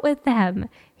out with them,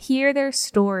 hear their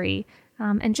story,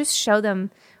 and just show them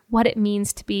what it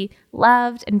means to be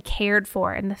loved and cared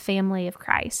for in the family of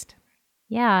Christ.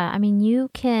 Yeah, I mean, you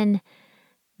can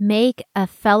make a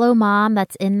fellow mom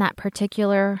that's in that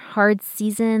particular hard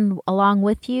season along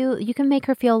with you. You can make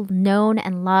her feel known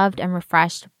and loved and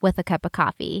refreshed with a cup of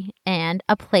coffee and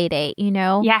a play date, you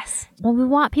know? Yes. Well, we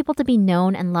want people to be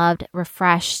known and loved,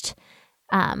 refreshed,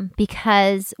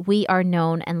 because we are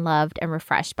known and loved and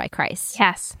refreshed by Christ.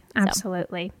 Yes,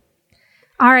 absolutely.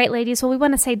 All right, ladies. Well, we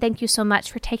want to say thank you so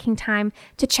much for taking time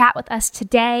to chat with us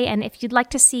today. And if you'd like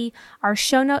to see our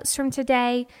show notes from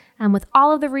today, with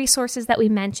all of the resources that we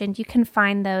mentioned, you can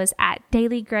find those at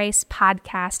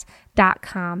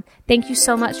dailygracepodcast.com. Thank you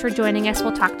so much for joining us.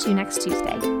 We'll talk to you next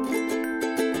Tuesday.